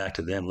give that back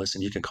to them.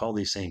 Listen, you can call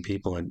these same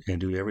people and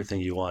do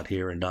everything you want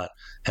here and not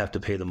have to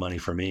pay the money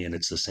for me, and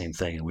it's the same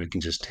thing, and we can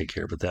just take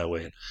care of it that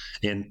way.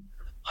 And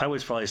I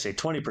would probably say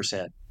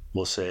 20%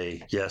 will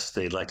say yes,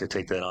 they'd like to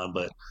take that on,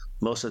 but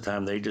most of the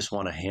time they just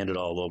want to hand it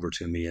all over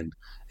to me and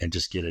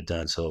just get it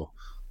done, so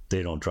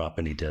they don't drop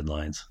any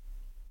deadlines.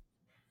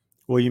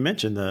 Well, you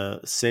mentioned the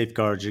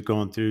safeguards you're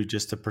going through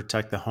just to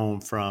protect the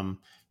home from,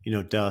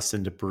 dust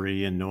and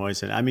debris and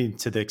noise. And I mean,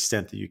 to the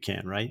extent that you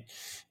can, right?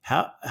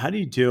 How do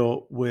you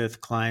deal with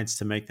clients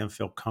to make them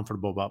feel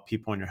comfortable about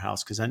people in your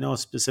house? Because I know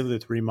specifically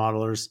with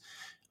remodelers,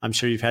 I'm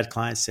sure you've had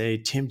clients say,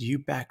 Tim, do you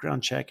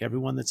background check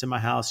everyone that's in my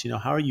house?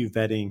 How are you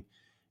vetting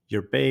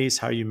your base?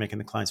 How are you making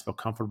the clients feel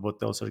comfortable with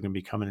those that are going to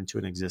be coming into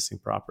an existing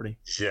property?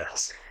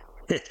 Yes.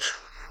 it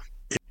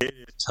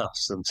is tough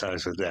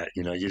sometimes with that.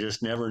 You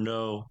just never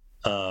know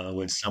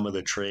when some of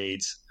the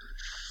trades,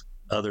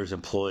 others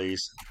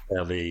employees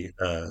have a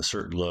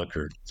certain look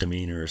or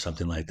demeanor or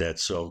something like that.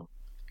 So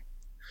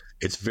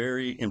it's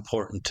very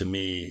important to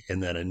me in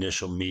that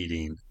initial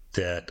meeting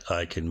that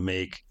I can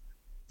make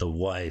the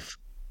wife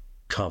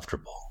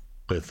comfortable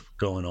with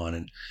going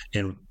on.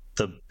 And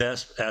the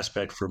best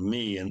aspect for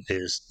me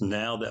is,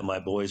 now that my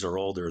boys are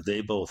older,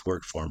 they both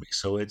work for me.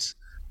 So it's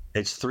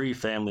three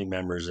family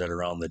members that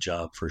are on the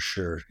job for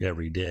sure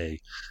every day.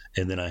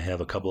 And then I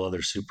have a couple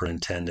other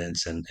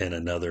superintendents and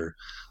another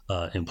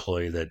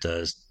employee that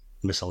does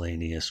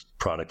miscellaneous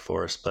product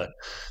for us. But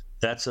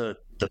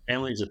the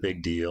family is a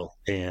big deal.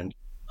 And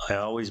I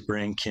always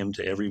bring Kim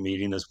to every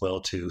meeting as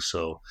well too.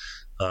 So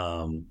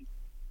um,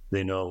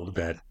 they know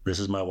that this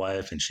is my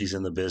wife and she's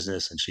in the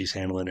business and she's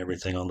handling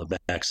everything on the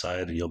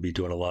backside. And you'll be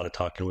doing a lot of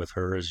talking with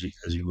her as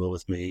you will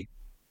with me.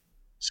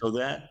 So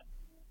that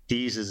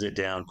eases it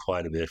down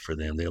quite a bit for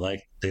them. They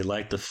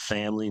like the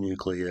family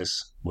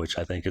nucleus, which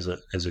I think is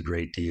a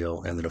great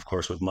deal. And then of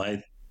course with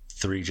my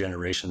three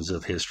generations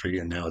of history,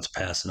 and now it's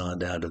passing on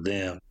down to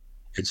them.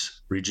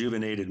 It's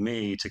rejuvenated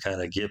me to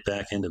kind of get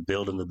back into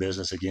building the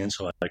business again,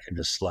 so I can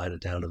just slide it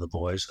down to the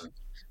boys and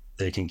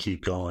they can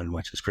keep going,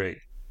 which is great.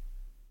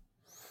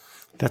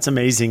 That's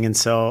amazing. And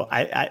so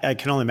I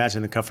can only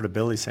imagine the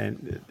comfortability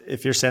saying,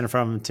 if you're saying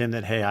from Tim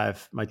that, hey, I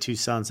have my two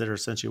sons that are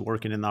essentially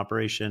working in the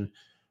operation,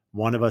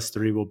 one of us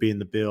three will be in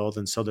the build.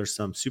 And so there's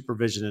some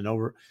supervision and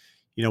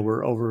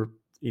we're over,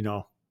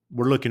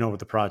 we're looking over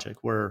the project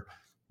where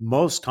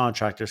most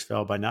contractors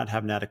fail by not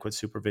having adequate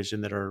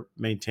supervision that are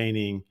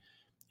maintaining,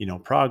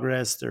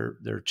 progress.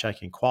 They're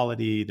checking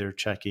quality. They're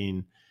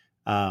checking,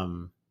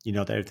 that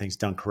everything's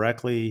done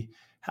correctly.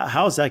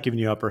 How is that giving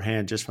you upper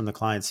hand just from the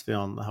client's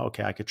feeling,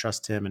 okay, I could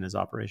trust him and his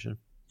operation?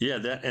 Yeah,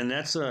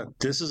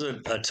 this is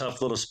a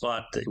tough little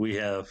spot that we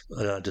have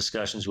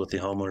discussions with the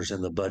homeowners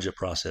in the budget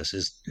process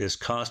is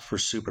cost for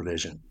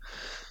supervision.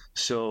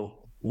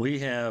 So we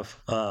have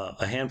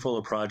a handful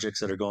of projects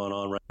that are going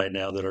on right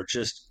now that are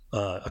just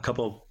a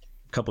couple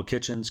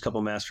kitchens,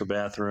 couple master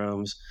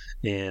bathrooms,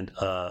 and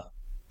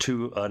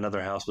two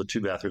another house with two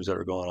bathrooms that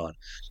are going on.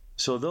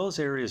 So those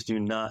areas do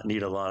not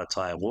need a lot of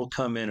time. We'll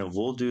come in and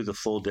we'll do the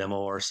full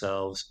demo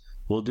ourselves.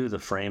 We'll do the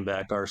frame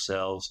back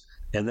ourselves,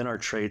 and then our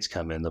trades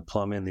come in: the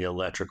plumbing, the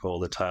electrical,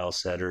 the tile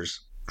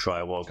setters,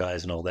 drywall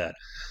guys, and all that.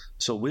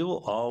 So we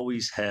will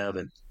always have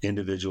an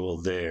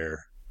individual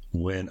there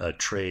when a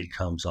trade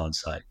comes on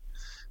site,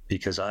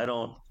 because I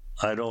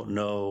don't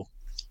know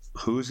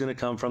who's going to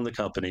come from the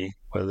company,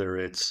 whether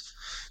it's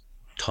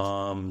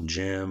Tom,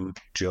 Jim,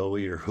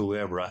 Joey, or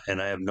whoever,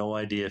 and I have no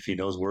idea if he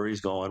knows where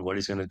he's going, what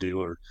he's going to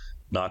do, or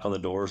knock on the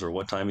doors, or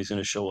what time he's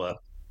going to show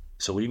up.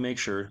 So we make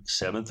sure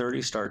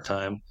 7:30 start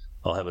time.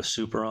 I'll have a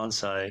super on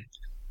site,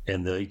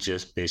 and they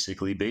just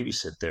basically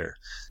babysit there,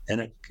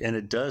 and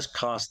it does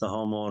cost the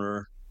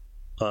homeowner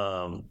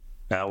um,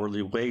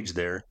 hourly wage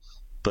there,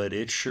 but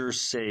it sure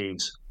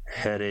saves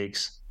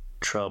headaches,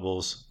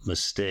 troubles,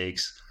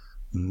 mistakes,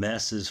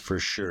 messes for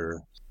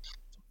sure.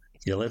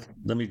 Yeah,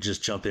 let me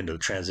just jump into the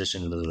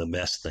transition into the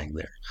mess thing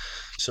there.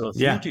 So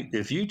Yeah.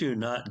 if you do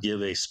not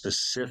give a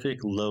specific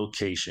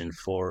location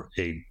for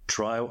a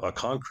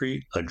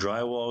concrete, a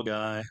drywall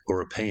guy,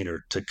 or a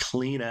painter to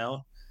clean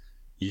out,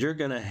 you're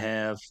going to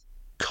have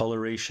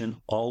coloration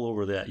all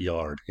over that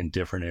yard in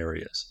different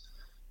areas.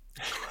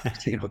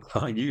 You know,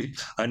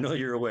 I know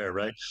you're aware,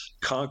 right?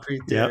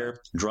 Concrete Yep. there,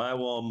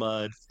 drywall,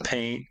 mud,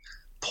 paint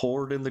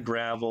poured in the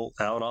gravel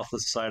out off the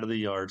side of the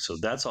yard. So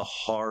that's a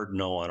hard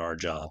no on our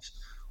jobs.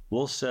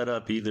 We'll set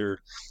up either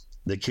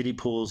the kiddie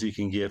pools you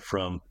can get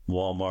from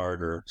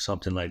Walmart or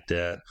something like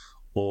that,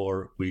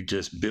 or we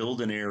just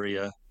build an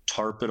area,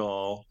 tarp it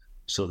all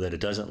so that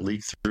it doesn't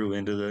leak through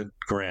into the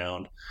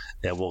ground,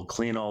 and we'll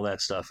clean all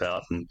that stuff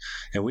out.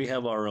 And we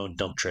have our own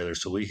dump trailer,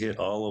 so we hit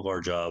all of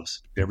our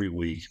jobs every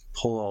week,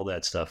 pull all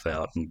that stuff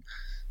out, and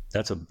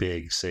that's a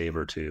big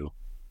saver too.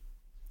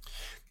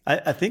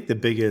 I think the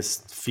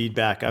biggest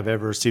feedback I've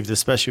ever received,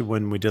 especially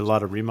when we did a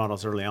lot of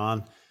remodels early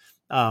on,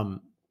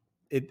 um,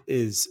 it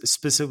is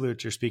specifically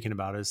what you're speaking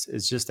about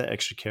is just the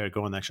extra care,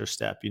 going the extra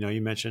step. You know,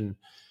 you mentioned,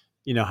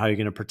 you know, how you're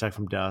going to protect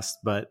from dust,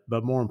 but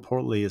more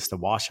importantly, it's the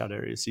washout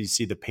areas. So you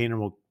see the painter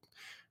will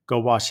go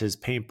wash his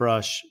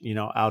paintbrush, you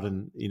know, out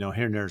in, you know,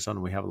 here in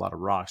Arizona, we have a lot of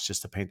rocks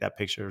just to paint that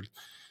picture.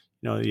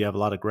 You know, you have a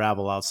lot of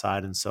gravel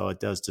outside, and so it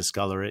does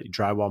discolor it.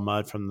 Drywall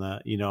mud from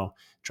the, you know,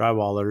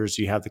 drywallers,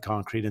 you have the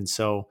concrete. And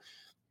so,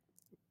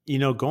 you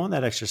know, going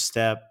that extra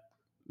step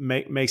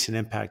makes an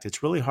impact.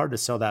 It's really hard to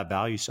sell that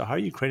value. So how are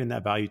you creating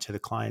that value to the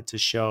client to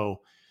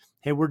show,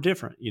 hey, we're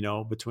different, you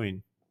know,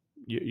 between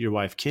your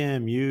wife,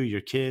 Kim, you,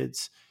 your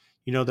kids,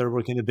 you know, they're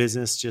working the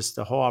business, just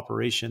the whole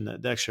operation,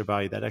 the extra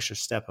value, that extra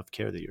step of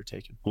care that you're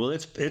taking. Well,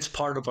 it's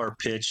part of our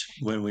pitch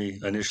when we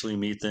initially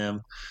meet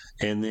them,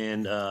 and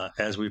then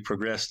as we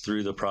progress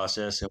through the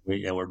process, and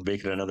we're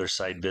making another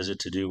site visit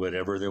to do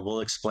whatever, then we'll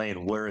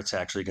explain where it's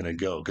actually going to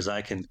go, because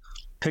I can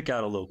pick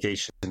out a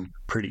location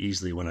pretty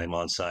easily when I'm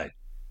on site.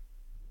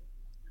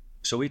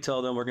 So we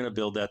tell them we're going to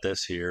build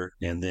this here,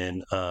 and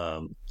then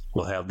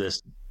we'll have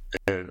this,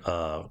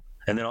 uh,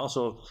 and then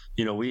also,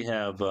 you know, we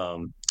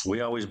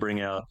always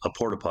bring out a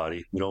porta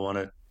potty. We don't want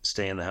to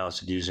stay in the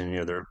house and use any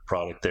of their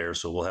product there,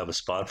 so we'll have a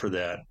spot for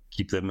that.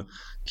 Keep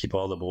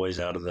all the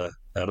boys out of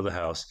the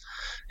house,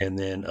 and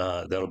then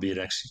that'll be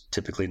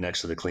typically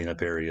next to the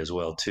cleanup area as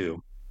well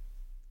too.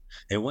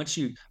 And once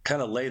you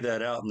kind of lay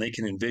that out and they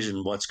can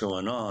envision what's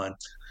going on,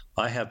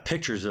 I have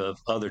pictures of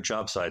other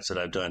job sites that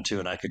I've done too,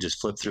 and I could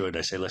just flip through it.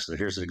 I say, listen,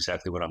 here's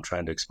exactly what I'm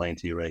trying to explain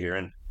to you right here,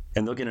 and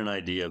they'll get an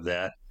idea of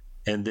that.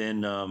 And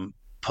then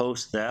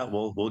post that,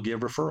 we'll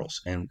give referrals,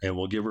 and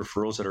we'll give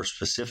referrals that are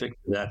specific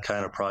to that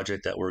kind of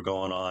project that we're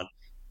going on,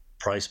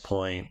 price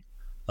point,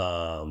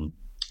 um,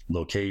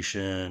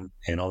 location,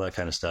 and all that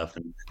kind of stuff,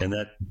 and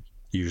that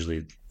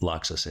usually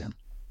locks us in.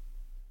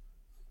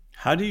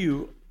 How do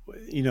you,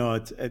 you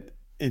know,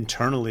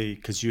 internally,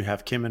 because you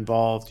have Kim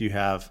involved, you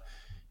have,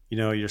 you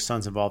know, your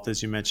son's involved,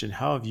 as you mentioned,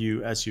 how have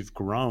you, as you've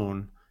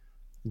grown,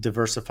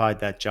 diversified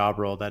that job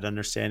role, that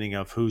understanding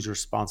of who's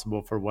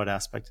responsible for what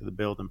aspect of the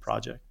build and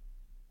project?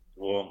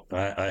 Well,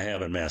 I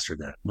haven't mastered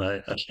that.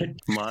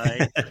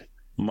 My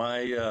my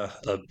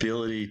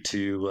ability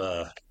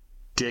to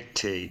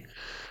dictate,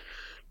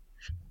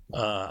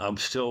 I'm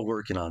still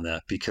working on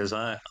that, because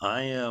I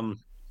am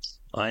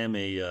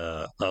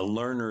a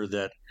learner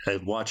that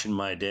watching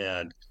my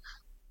dad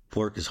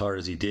work as hard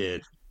as he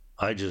did.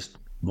 I just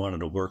wanted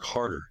to work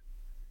harder,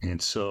 and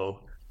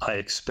so I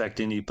expect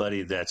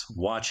anybody that's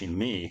watching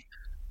me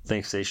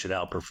thinks they should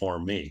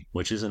outperform me,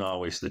 which isn't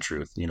always the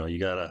truth. You know, you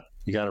gotta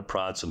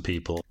prod some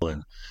people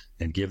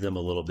and give them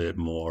a little bit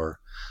more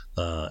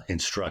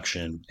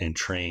instruction and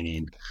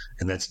training,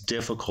 and that's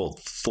difficult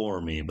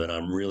for me. But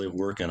I'm really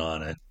working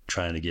on it,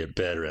 trying to get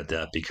better at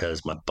that,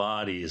 because my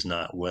body is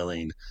not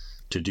willing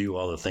to do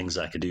all the things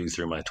I could do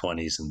through my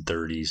 20s and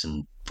 30s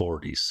and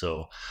 40s.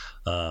 So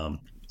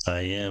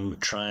I am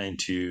trying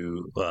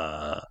to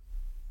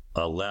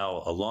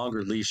allow a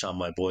longer leash on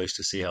my boys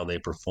to see how they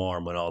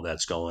perform when all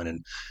that's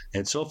going.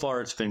 And so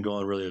far it's been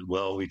going really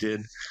well. We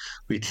did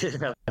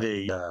have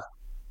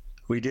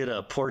we did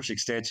a porch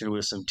extension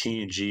with some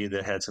T&G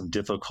that had some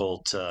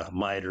difficult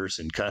miters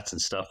and cuts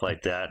and stuff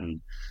like that.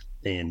 And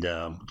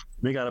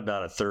we got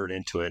about a third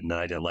into it, and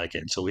I didn't like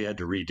it, so we had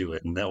to redo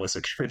it, and that was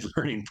a good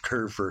learning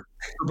curve for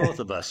both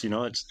of us.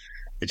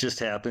 It just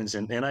happens,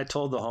 and I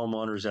told the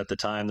homeowners at the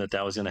time that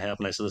was going to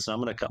happen. I said, listen,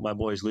 I'm going to cut my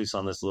boys loose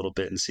on this a little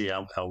bit and see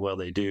how well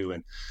they do.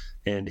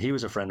 And he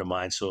was a friend of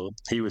mine, so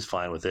he was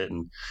fine with it,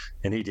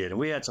 and he did, and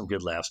we had some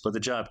good laughs. But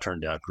the job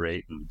turned out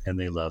great, and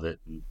they love it,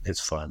 and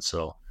it's fun.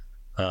 So,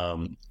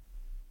 um,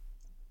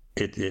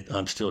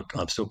 I'm still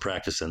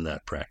practicing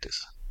that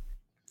practice.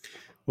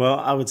 Well,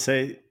 I would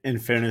say, in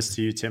fairness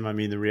to you, Tim, I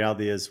mean, the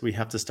reality is we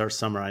have to start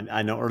somewhere.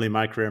 I know early in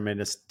my career I made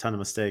a ton of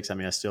mistakes. I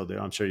mean, I still do.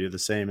 I'm sure you're the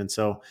same. And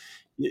so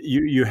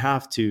you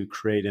have to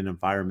create an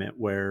environment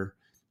where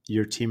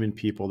your team and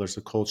people, there's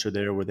a culture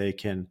there where they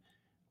can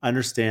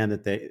understand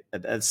that they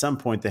at some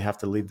point they have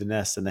to leave the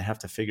nest and they have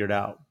to figure it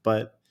out.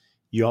 But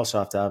you also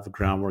have to have a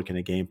groundwork and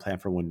a game plan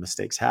for when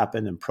mistakes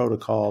happen and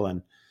protocol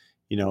and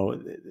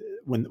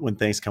when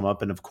things come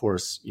up. And of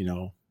course,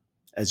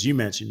 as you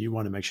mentioned, you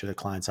want to make sure the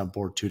client's on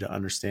board too to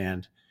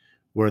understand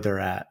where they're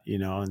at,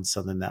 and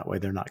so then that way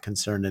they're not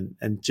concerned.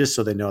 And just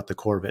so they know at the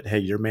core of it, hey,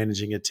 you're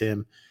managing it,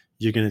 Tim,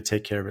 you're going to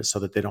take care of it so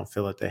that they don't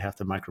feel that they have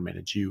to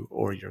micromanage you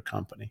or your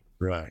company.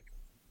 Right.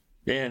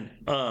 And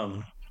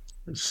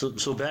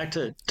so back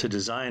to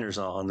designers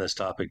on this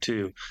topic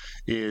too,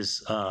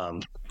 is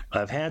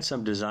I've had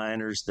some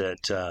designers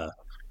that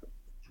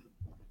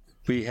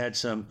we had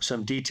some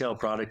detailed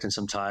product and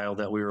some tile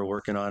that we were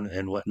working on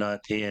and whatnot,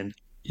 and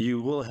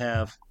you will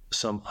have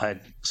some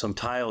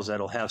tiles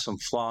that'll have some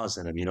flaws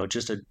in them,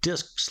 just a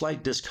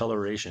slight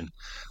discoloration.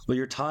 Well,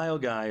 your tile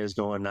guy is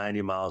going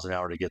 90 miles an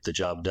hour to get the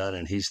job done,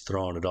 and he's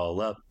throwing it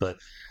all up, but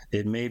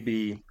it may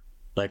be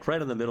like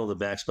right in the middle of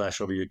the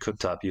backsplash over your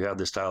cooktop, you have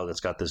this tile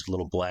that's got this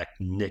little black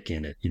nick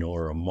in it,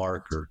 or a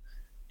mark or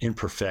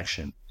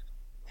imperfection.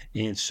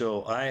 And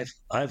so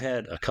I've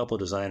had a couple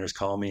of designers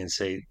call me and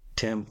say,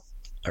 Tim,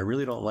 I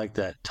really don't like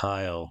that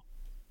tile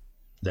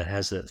that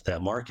has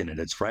that mark in it.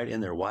 It's right in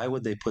there. Why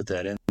would they put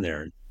that in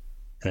there? And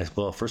I said,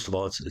 well, first of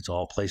all, it's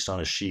all placed on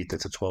a sheet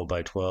that's a 12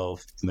 by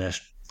 12 mesh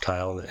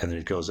tile, and then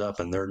it goes up,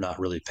 and they're not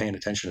really paying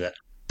attention to that.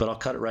 But I'll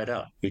cut it right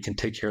out. We can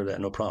take care of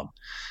that, no problem.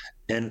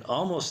 And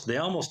they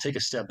almost take a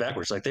step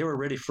backwards, like they were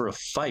ready for a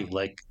fight.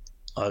 Like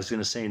I was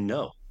going to say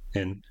no,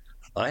 and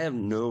I have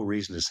no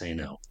reason to say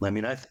no. I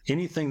mean,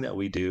 anything that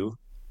we do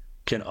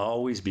can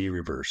always be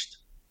reversed,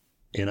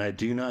 and I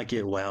do not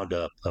get wound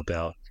up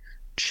about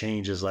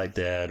changes like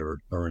that or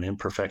an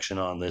imperfection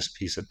on this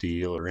piece of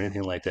deal or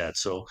anything like that.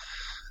 So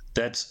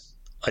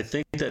I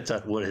think that's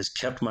what has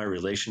kept my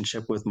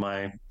relationship with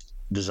my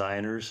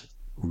designers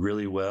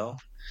really well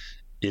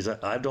is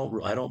that I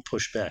don't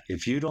push back.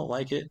 If you don't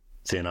like it,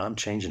 then I'm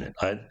changing it.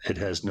 It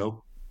has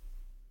no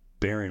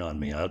bearing on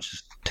me. I'll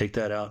just take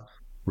that out,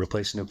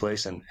 replace a new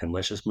place, and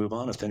let's just move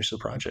on and finish the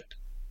project.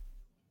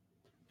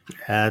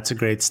 Yeah, that's a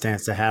great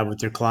stance to have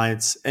with your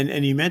clients.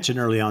 And you mentioned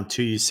early on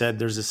too, you said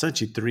there's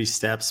essentially 3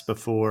 steps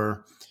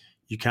before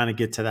you kind of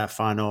get to that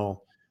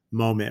final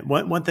moment.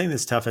 One thing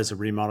that's tough as a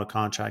remodel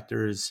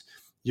contractor is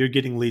you're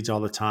getting leads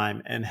all the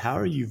time. And how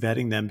are you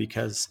vetting them?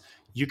 Because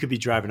you could be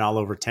driving all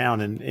over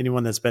town, and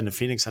anyone that's been to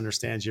Phoenix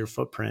understands your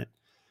footprint.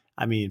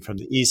 I mean, from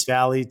the East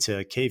Valley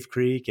to Cave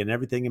Creek and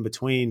everything in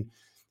between,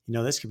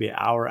 this could be an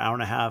hour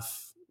and a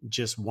half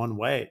just one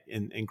way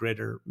in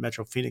greater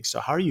Metro Phoenix.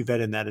 So how are you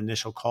vetting that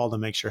initial call to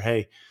make sure,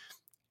 hey,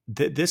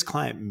 this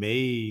client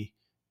may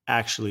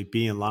actually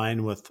be in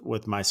line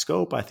with my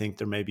scope. I think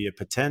there may be a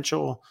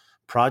potential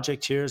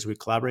project here as we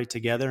collaborate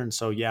together. And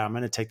so, yeah, I'm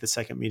going to take the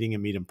second meeting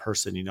and meet in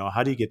person.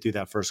 How do you get through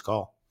that first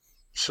call?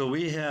 So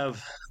we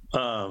have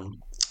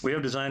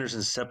designers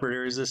in separate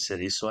areas of the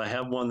city. So I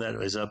have one that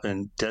is up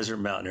in Desert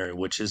Mountain area,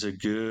 which is a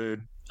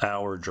good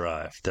hour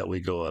drive that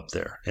we go up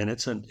there, and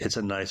it's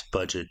a nice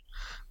budget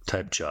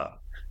type job.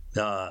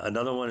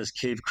 Another one is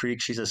Cave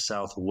Creek. She's a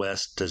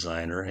Southwest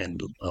designer,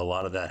 and a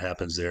lot of that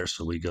happens there,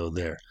 so we go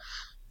there.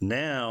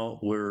 Now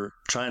we're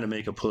trying to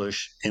make a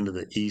push into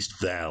the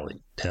East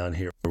Valley down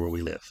here where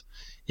we live,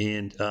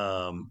 and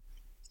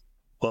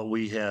what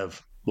we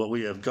have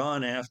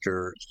gone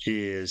after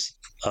is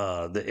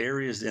the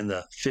areas in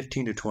the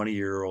 15 to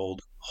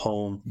 20-year-old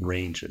home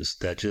ranges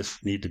that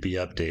just need to be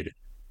updated.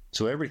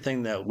 So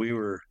everything that we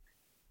were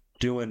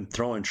doing,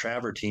 throwing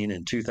travertine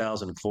in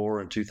 2004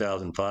 and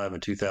 2005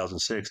 and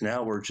 2006,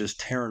 now we're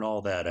just tearing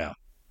all that out,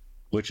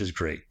 which is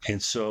great.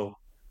 And so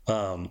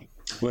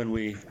when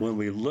we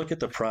look at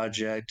the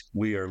project,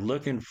 we are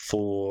looking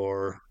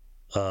for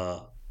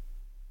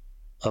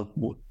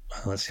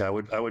let's see, I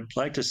would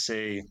like to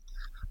say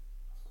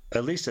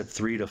at least a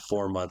 3 to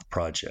 4 month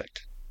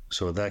project.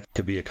 So that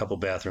could be a couple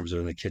bathrooms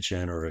in the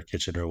kitchen or a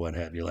kitchen or what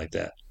have you like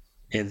that.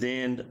 And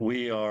then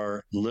we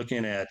are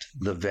looking at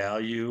the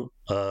value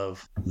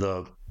of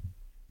the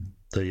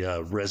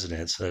the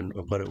residents and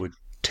what it would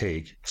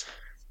take.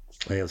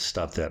 I have to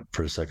stop that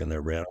for a second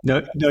there, Brad.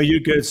 No, no, you're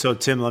good. So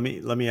Tim, let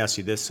me ask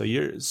you this.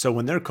 So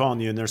when they're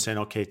calling you and they're saying,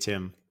 okay,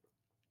 Tim,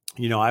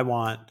 I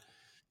want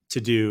to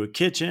do a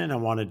kitchen, I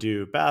want to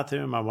do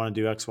bathroom, I want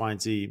to do X, Y,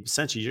 and Z.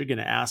 Essentially, you're going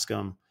to ask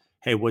them,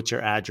 hey, what's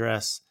your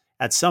address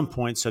at some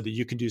point so that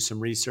you can do some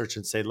research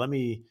and say,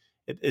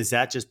 is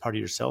that just part of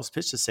your sales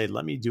pitch to say,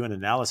 let me do an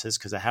analysis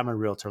because I have my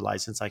realtor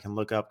license. I can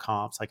look up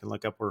comps. I can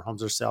look up where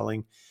homes are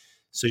selling.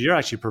 So you're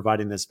actually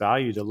providing this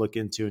value to look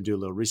into and do a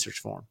little research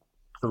for them.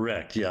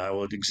 Correct. Yeah, I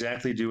would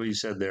exactly do what you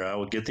said there. I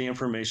would get the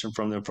information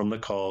from them from the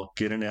call,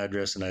 get an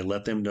address, and I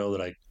let them know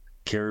that I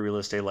carry a real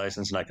estate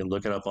license and I can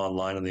look it up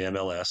online on the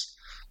MLS.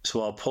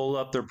 So I'll pull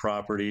up their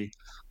property.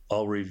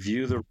 I'll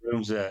review the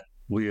rooms that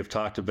we have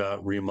talked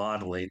about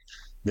remodeling.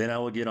 Then I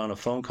will get on a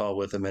phone call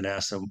with them and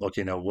ask them,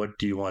 okay, now what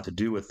do you want to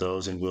do with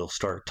those? And we'll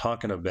start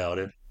talking about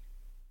it.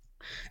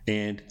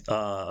 And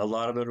a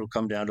lot of it will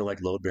come down to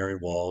like load bearing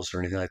walls or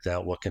anything like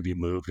that, what can be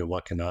moved and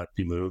what cannot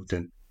be moved.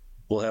 And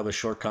we'll have a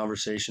short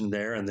conversation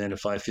there. And then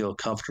if I feel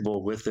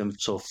comfortable with them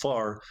so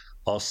far,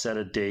 I'll set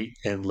a date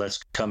and we'll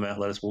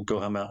go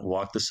come out and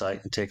walk the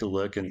site and take a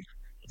look. And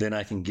then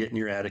I can get in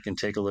your attic and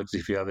take a look, see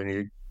if you have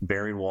any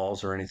bearing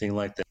walls or anything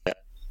like that.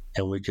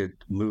 And we could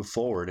move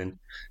forward.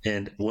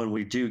 And when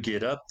we do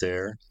get up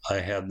there, I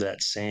have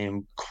that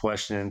same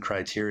question and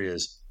criteria: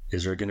 is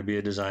there going to be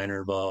a designer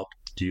involved?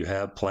 Do you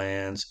have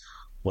plans?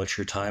 What's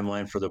your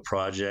timeline for the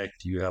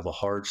project? Do you have a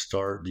hard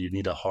start? Do you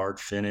need a hard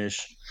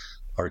finish?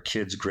 Are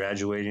kids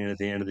graduating at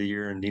the end of the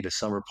year and need a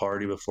summer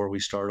party before we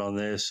start on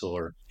this?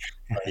 Or,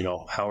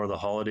 how are the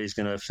holidays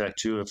going to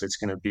affect you if it's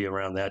going to be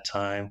around that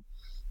time?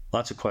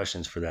 Lots of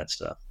questions for that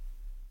stuff.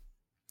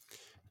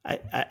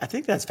 I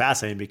think that's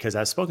fascinating because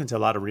I've spoken to a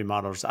lot of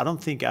remodelers. I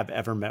don't think I've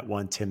ever met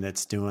one, Tim,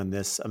 that's doing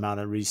this amount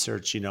of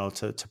research,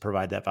 to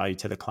provide that value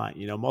to the client.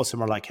 Most of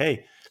them are like,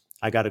 hey,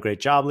 I got a great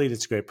job lead.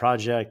 It's a great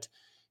project.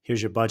 Here's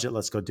your budget.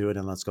 Let's go do it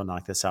and let's go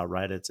knock this out.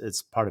 Right.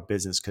 It's part of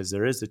business because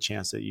there is the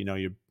chance that,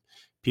 your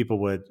people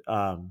would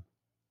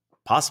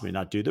possibly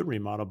not do the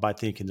remodel by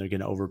thinking they're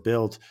going to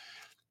overbuild.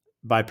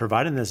 By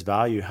providing this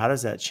value, how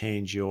does that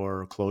change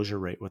your closure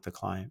rate with the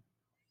client?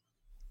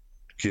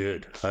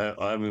 Good.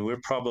 I mean,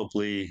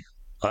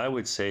 I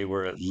would say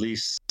we're at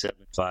least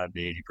 75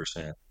 to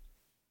 80%.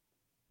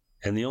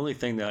 And the only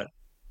thing that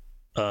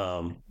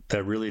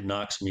really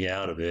knocks me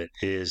out of it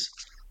is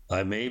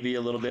I may be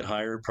a little bit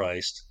higher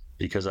priced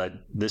because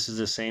this is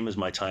the same as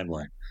my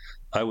timeline.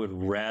 I would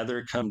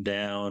rather come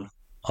down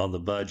on the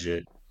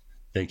budget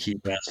than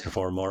keep asking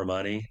for more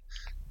money.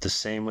 The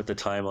same with the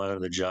timeline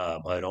of the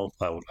job.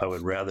 I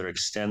would rather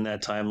extend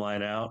that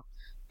timeline out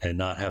and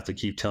not have to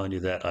keep telling you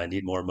that I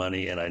need more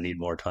money and I need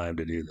more time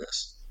to do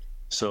this.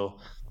 So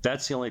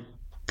that's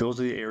those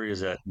are the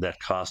areas that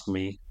cost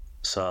me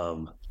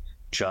some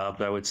jobs,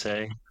 I would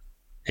say.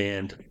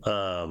 And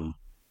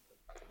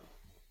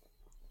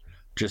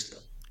just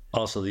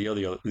also the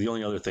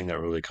only other thing that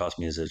really cost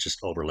me is it just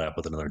overlap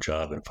with another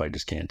job, and if I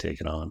just can't take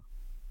it on.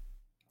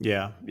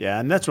 Yeah, yeah,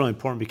 and that's really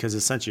important because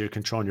essentially you're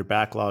controlling your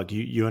backlog.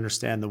 You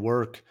understand the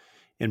work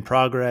in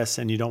progress,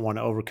 and you don't want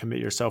to overcommit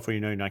yourself, where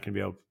you're not going to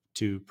be able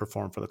to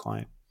perform for the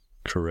client.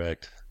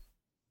 Correct.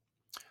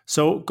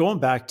 So going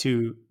back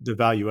to the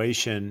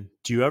valuation,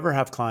 do you ever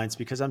have clients?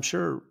 Because I'm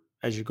sure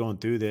as you're going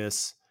through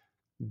this,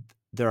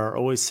 there are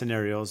always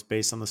scenarios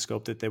based on the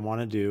scope that they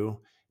want to do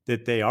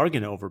that they are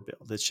going to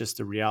overbuild. It's just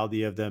the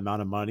reality of the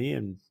amount of money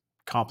and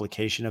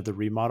complication of the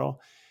remodel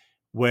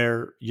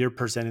where you're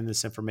presenting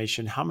this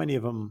information. How many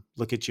of them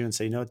look at you and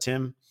say, no,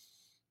 Tim,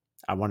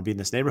 I want to be in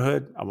this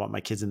neighborhood. I want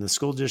my kids in the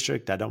school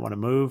district. I don't want to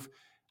move.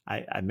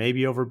 I may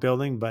be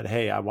overbuilding, but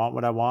hey, I want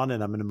what I want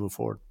and I'm going to move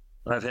forward.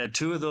 I've had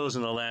two of those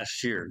in the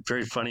last year.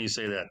 Very funny you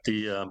say that.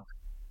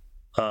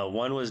 The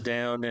one was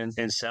down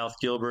in South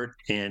Gilbert,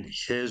 and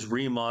his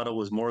remodel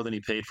was more than he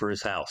paid for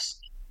his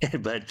house.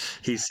 But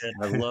he said,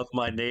 "I love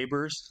my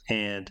neighbors,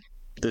 and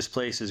this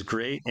place is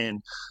great."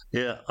 And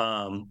yeah,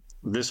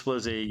 this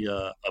was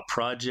a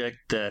project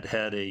that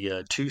had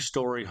a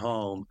two-story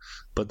home,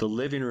 but the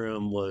living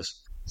room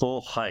was full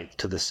height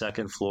to the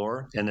second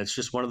floor, and it's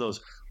just one of those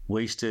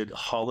wasted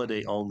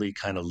holiday-only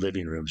kind of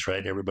living rooms,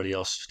 right? Everybody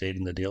else stayed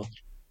in the deal.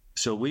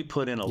 So we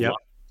put in a lot Yep.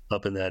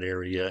 up in that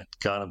area,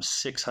 got them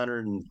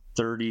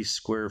 630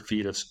 square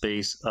feet of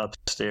space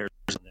upstairs,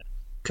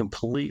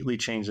 completely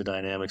changed the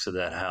dynamics of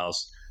that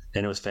house.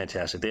 And it was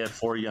fantastic. They had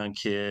four young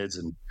kids,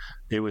 and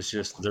it was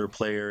just their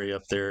play area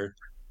up there.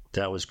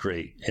 That was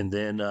great. And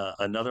then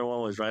another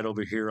one was right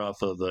over here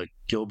off of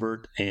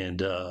Gilbert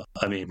and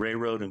Ray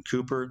Road and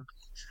Cooper.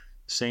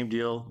 Same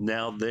deal.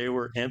 Now they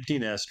were empty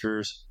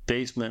nesters,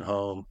 basement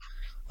home.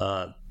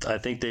 I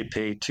think they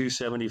paid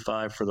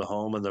 275 for the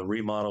home, and the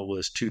remodel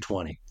was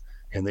 220.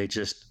 And they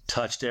just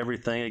touched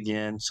everything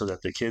again so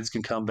that the kids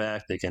can come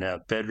back. They can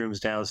have bedrooms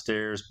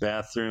downstairs,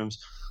 bathrooms,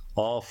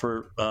 all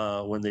for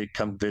when they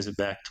come visit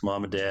back to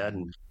mom and dad.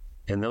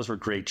 And those were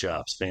great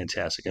jobs,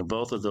 fantastic. And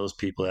both of those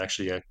people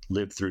actually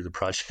lived through the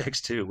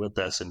projects too with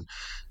us, and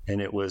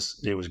it was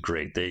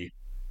great.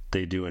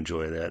 They do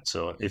enjoy that.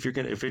 So if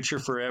it's your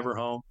forever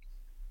home,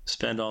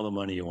 spend all the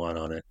money you want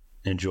on it,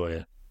 enjoy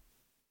it.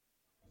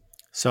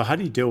 So how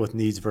do you deal with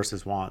needs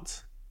versus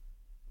wants?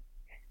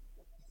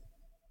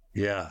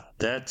 Yeah,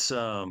 that's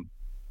so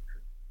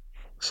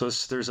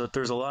there's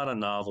a lot of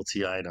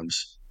novelty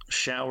items.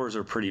 Showers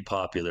are pretty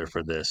popular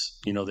for this.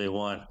 You know, they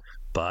want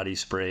body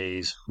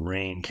sprays,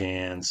 rain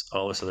cans,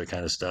 all this other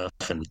kind of stuff.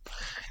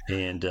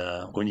 And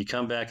when you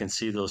come back and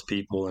see those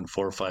people in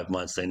 4 or 5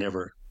 months,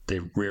 they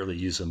rarely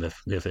use them,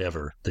 if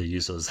ever they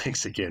use those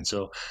things again.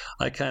 So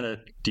I kind of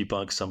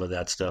debunk some of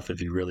that stuff.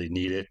 If you really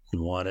need it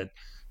and want it,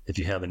 if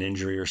you have an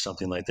injury or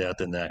something like that,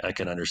 then I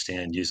can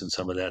understand using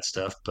some of that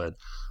stuff. But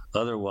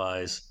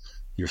otherwise,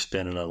 you're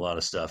spending a lot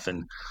of stuff.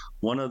 And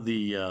one of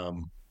the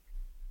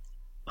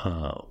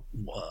uh,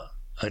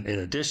 in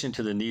addition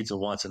to the needs and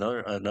wants,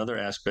 another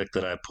aspect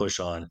that I push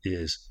on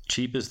is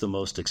cheap is the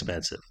most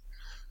expensive.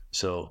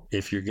 So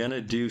if you're going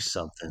to do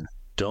something,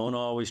 don't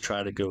always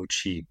try to go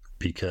cheap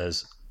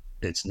because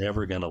it's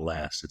never going to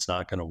last. It's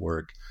not going to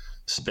work.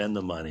 Spend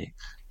the money.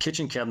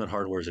 Kitchen cabinet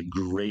hardware is a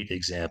great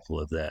example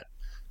of that.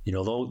 You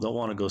know, they'll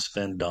want to go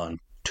spend on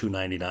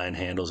 299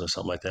 handles or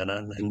something like that.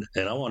 And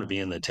I want to be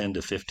in the 10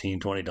 to 15,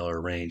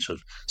 $20 range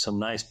with some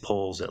nice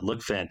poles that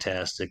look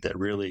fantastic, that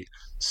really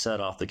set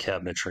off the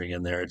cabinetry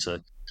in there. It's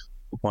a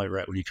point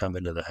right when you come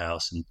into the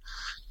house. And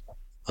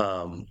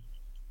um,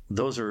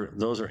 those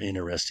are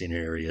interesting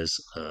areas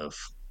of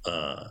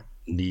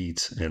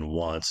needs and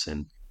wants,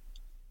 and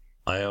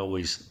I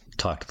always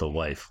talk to the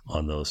wife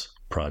on those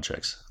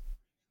projects.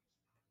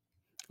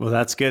 Well,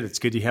 that's good. It's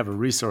good you have a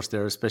resource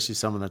there, especially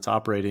someone that's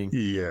operating,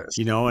 Yes.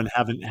 and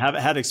haven't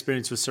had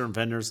experience with certain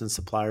vendors and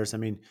suppliers. I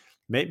mean,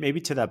 maybe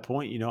to that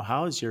point,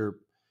 how has your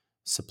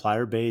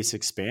supplier base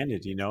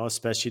expanded?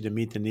 Especially to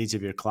meet the needs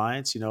of your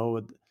clients.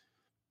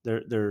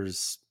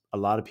 There's a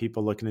lot of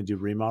people looking to do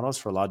remodels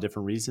for a lot of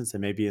different reasons. They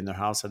may be in their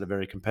house at a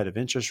very competitive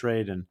interest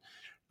rate, and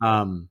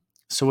um,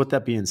 so with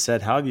that being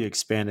said, how have you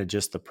expanded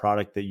just the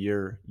product that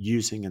you're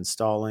using,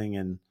 installing,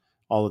 in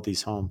all of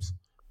these homes?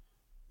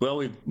 Well,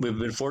 we've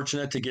been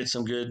fortunate to get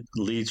some good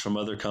leads from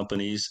other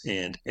companies,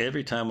 and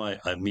every time I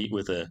meet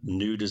with a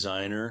new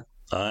designer,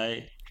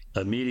 I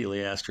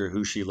immediately ask her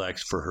who she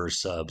likes for her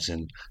subs,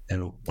 and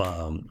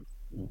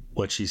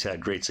what she's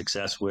had great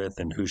success with,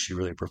 and who she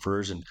really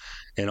prefers, and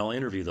I'll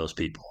interview those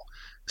people.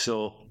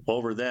 So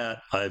over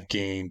that, I've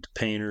gained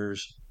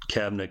painters,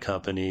 cabinet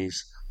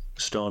companies,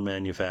 stone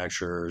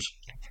manufacturers,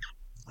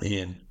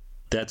 and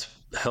that's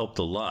helped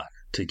a lot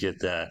to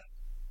get that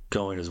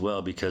going as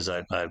well, because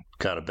I've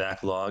got a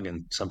backlog,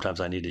 and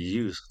sometimes I need to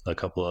use a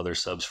couple other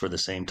subs for the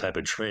same type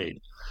of trade.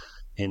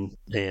 And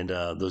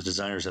those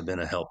designers have been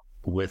a help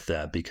with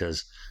that,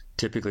 because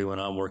typically when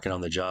I'm working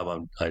on the job,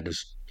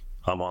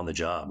 I'm on the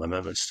job.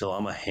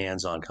 I'm a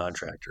hands-on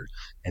contractor,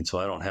 and so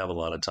I don't have a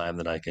lot of time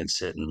that I can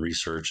sit and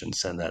research and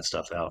send that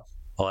stuff out.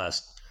 I'll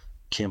ask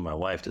Kim, my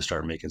wife, to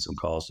start making some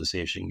calls to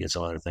see if she can get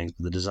some other things.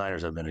 But the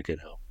designers have been a good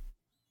help.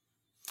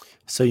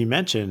 So you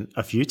mentioned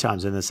a few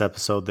times in this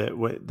episode that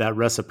that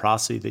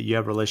reciprocity, that you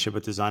have a relationship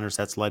with designers,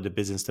 that's led to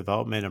business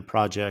development and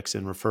projects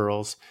and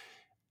referrals.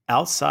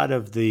 Outside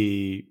of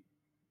the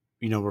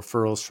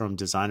referrals from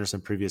designers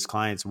and previous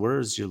clients, where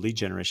is your lead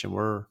generation?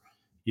 Where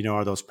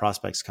are those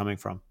prospects coming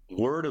from?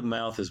 Word of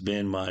mouth has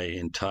been my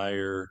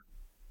entire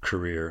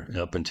career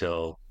up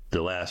until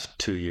the last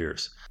 2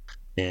 years.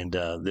 And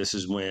this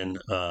is when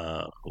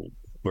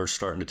we're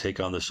starting to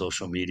take on the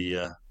social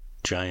media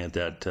giant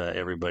that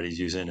everybody's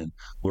using, and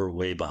we're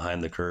way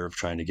behind the curve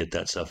trying to get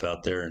that stuff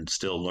out there and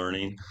still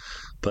learning.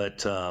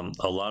 But a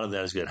lot of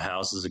that is good.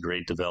 House is a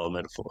great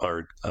development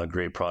or a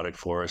great product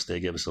for us. They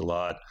give us a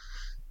lot.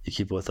 You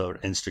keep with our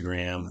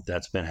Instagram,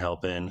 that's been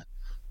helping.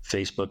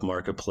 Facebook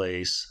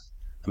Marketplace.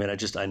 I mean,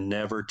 I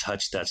never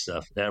touched that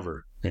stuff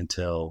ever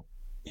until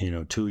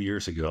 2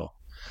 years ago.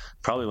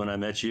 Probably when I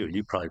met you,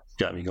 you probably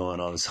got me going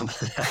on some of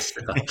that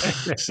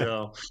stuff.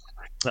 So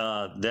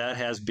that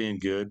has been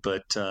good,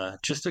 but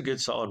just a good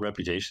solid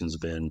reputation's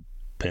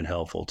been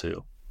helpful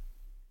too.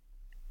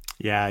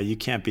 Yeah, you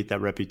can't beat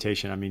that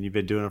reputation. I mean, you've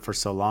been doing it for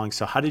so long.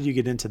 So how did you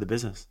get into the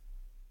business?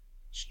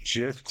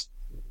 Just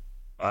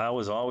I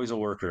was always a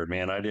worker,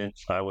 man.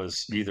 I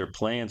was either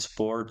playing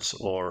sports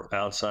or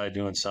outside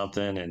doing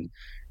something,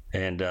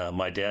 and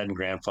my dad and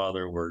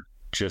grandfather were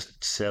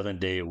just 7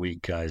 day a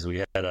week guys.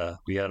 We had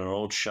an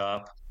old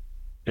shop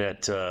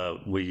that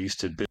we used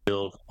to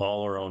build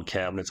all our own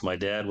cabinets. My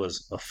dad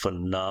was a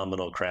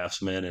phenomenal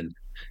craftsman,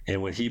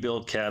 and when he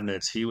built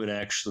cabinets, he would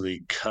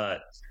actually cut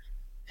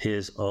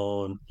his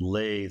own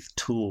lathe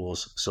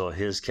tools, so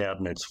his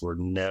cabinets were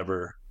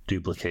never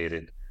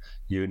duplicated.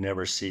 You would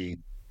never see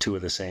two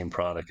of the same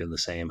product in the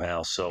same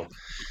house. So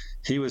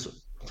he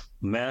was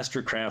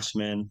master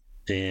craftsman,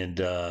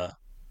 and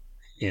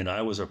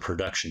I was a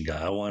production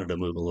guy. I wanted to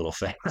move a little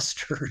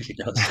faster,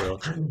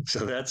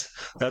 So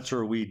that's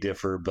where we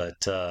differ. But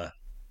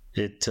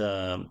it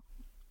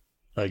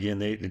again,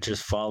 they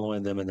just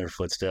following them in their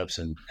footsteps,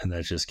 and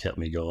that just kept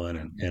me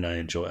going, and I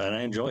enjoy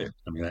it.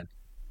 I mean,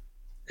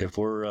 if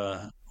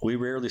we're we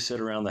rarely sit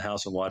around the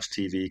house and watch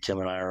TV. Kim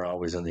and I are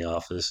always in the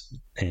office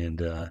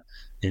and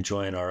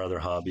enjoying our other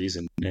hobbies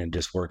and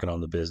just working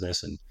on the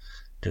business and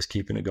just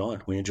keeping it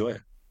going. We enjoy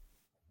it.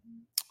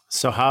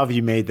 So how have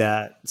you made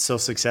that so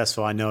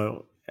successful? I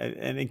know,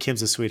 and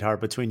Kim's a sweetheart,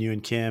 between you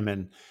and Kim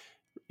and,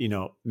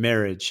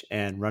 marriage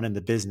and running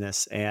the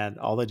business and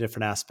all the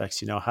different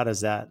aspects, how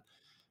does that,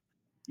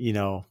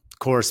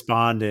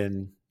 correspond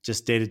in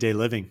just day-to-day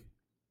living?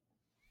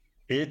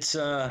 It's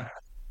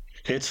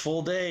it's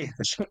full day.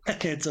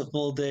 It's a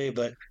full day,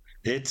 but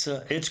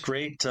it's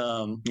great.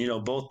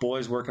 Both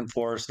boys working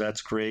for us.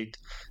 That's great.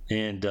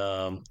 And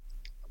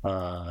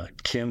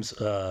Kim's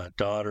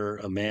daughter,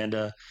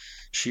 Amanda,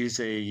 she's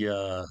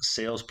a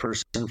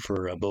salesperson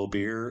for Bow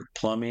Beer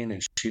Plumbing,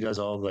 and she does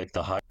all like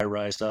the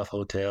high-rise stuff,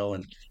 hotel,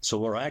 and so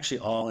we're actually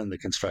all in the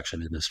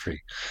construction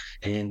industry,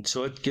 and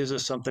so it gives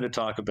us something to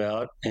talk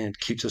about and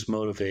keeps us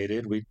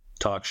motivated. We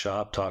talk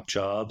shop, talk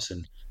jobs,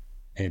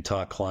 and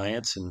talk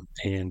clients,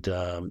 and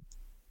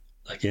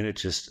again, it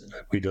just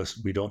we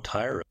don't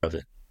tire of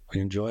it.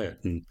 We enjoy it,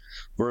 and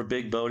we're a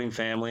big boating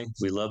family.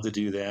 We love to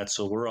do that.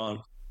 So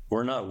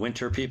we're not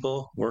winter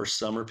people. We're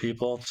summer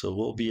people. So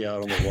we'll be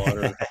out on the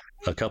water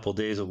a couple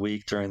days a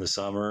week during the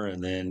summer,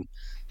 and then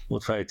we'll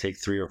try to take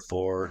 3 or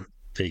 4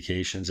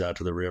 vacations out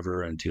to the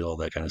river and do all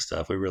that kind of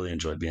stuff. We really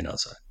enjoy being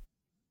outside.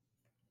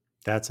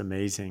 That's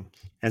amazing.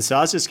 And so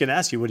I was just going to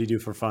ask you, what do you do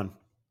for fun?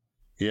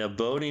 Yeah,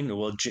 boating.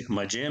 Well,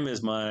 my gym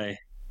is my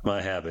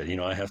habit.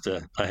 I have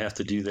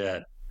to do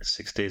that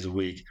 6 days a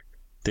week.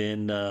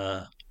 Then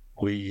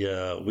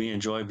we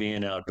enjoy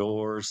being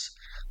outdoors.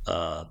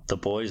 The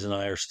boys and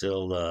I are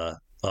still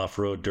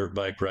off-road dirt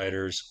bike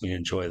riders. We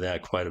enjoy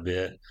that quite a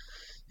bit.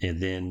 And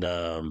then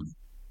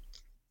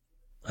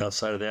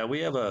outside of that, we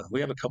have a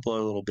couple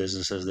of little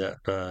businesses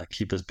that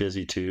keep us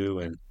busy too,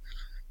 and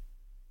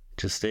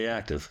just stay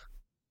active.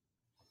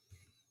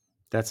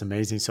 That's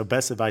amazing. So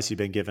best advice you've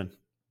been given?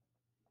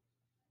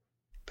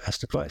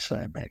 Best advice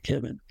I've been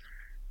given: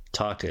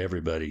 talk to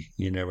everybody.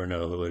 You never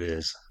know who it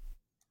is.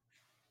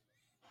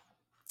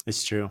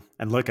 It's true.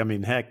 And look, I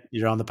mean, heck,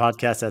 you're on the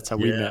podcast. That's how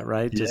we Yeah, met,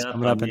 right? Just yeah.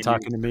 coming I up and mean,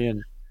 talking to me.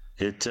 And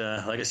it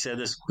like I said,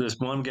 this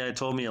one guy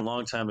told me a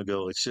long time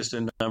ago. It's just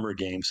a number of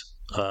games.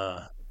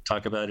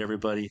 Talk about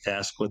everybody,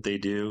 ask what they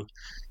do,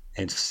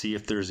 and see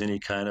if there's any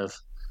kind of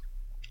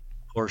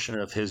portion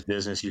of his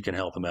business you can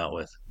help him out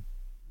with.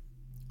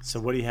 so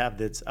what do you have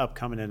that's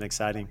upcoming and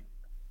exciting?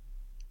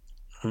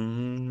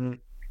 Mm,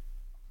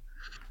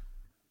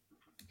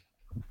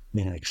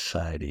 man,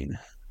 exciting.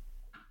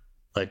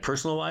 Like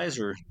personal wise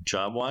or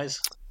job wise?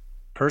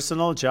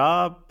 Personal,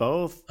 job,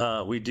 both?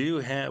 We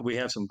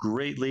have some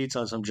great leads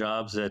on some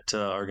jobs that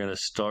are going to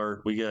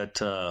start. We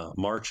got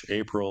March,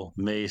 April,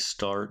 May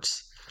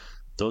starts.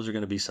 Those are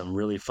going to be some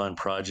really fun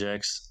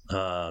projects.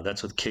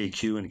 That's with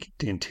KQ and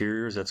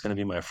Interiors. That's going to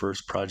be my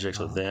first projects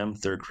with Oh, them.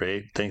 They're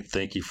great.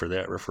 Thank you for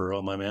that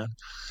referral, my man.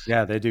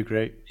 yeah, they do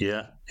great.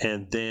 Yeah,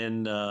 and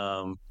then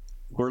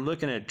we're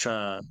looking at.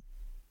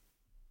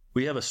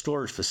 We have a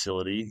storage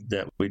facility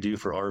that we do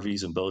for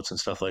RVs and boats and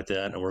stuff like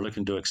that, and we're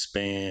looking to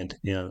expand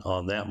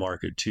on that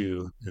market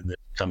too in the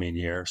coming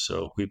year.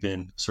 So we've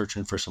been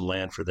searching for some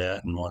land for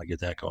that and want to get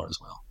that going as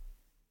well.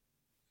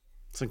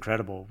 It's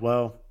incredible.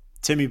 Well,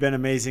 Tim, you've been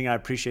amazing. I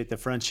appreciate the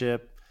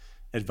friendship,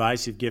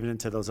 advice you've given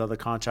to those other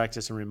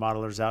contractors and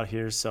remodelers out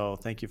here. So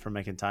thank you for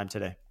making time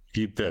today.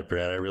 You bet,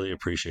 Brad. I really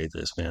appreciate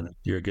this, man.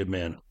 You're a good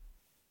man.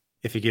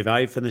 If you get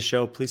value from the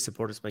show, please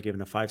support us by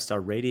giving a 5-star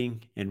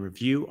rating and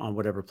review on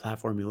whatever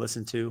platform you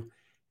listen to.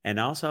 And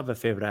I also have a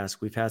favor to ask.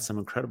 We've had some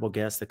incredible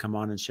guests that come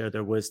on and share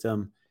their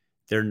wisdom,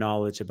 their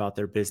knowledge about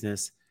their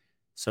business.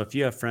 So if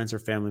you have friends or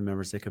family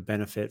members that could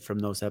benefit from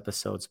those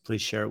episodes,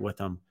 please share it with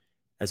them,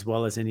 as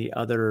well as any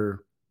other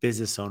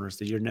business owners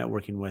that you're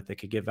networking with that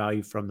could get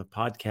value from the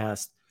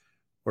podcast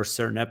or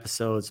certain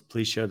episodes.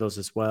 Please share those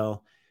as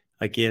well.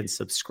 Again,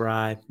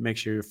 subscribe, make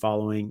sure you're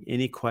following.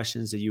 Any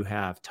questions that you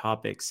have,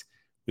 topics.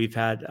 We've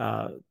had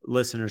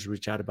listeners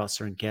reach out about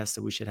certain guests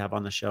that we should have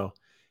on the show.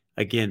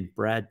 Again,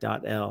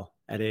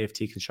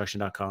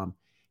 brad.l@aftconstruction.com.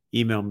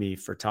 Email me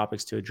for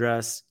topics to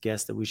address,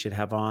 guests that we should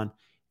have on,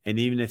 and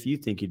even if you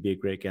think you'd be a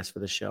great guest for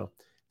the show.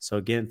 So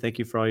again, thank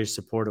you for all your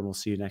support, and we'll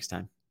see you next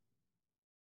time.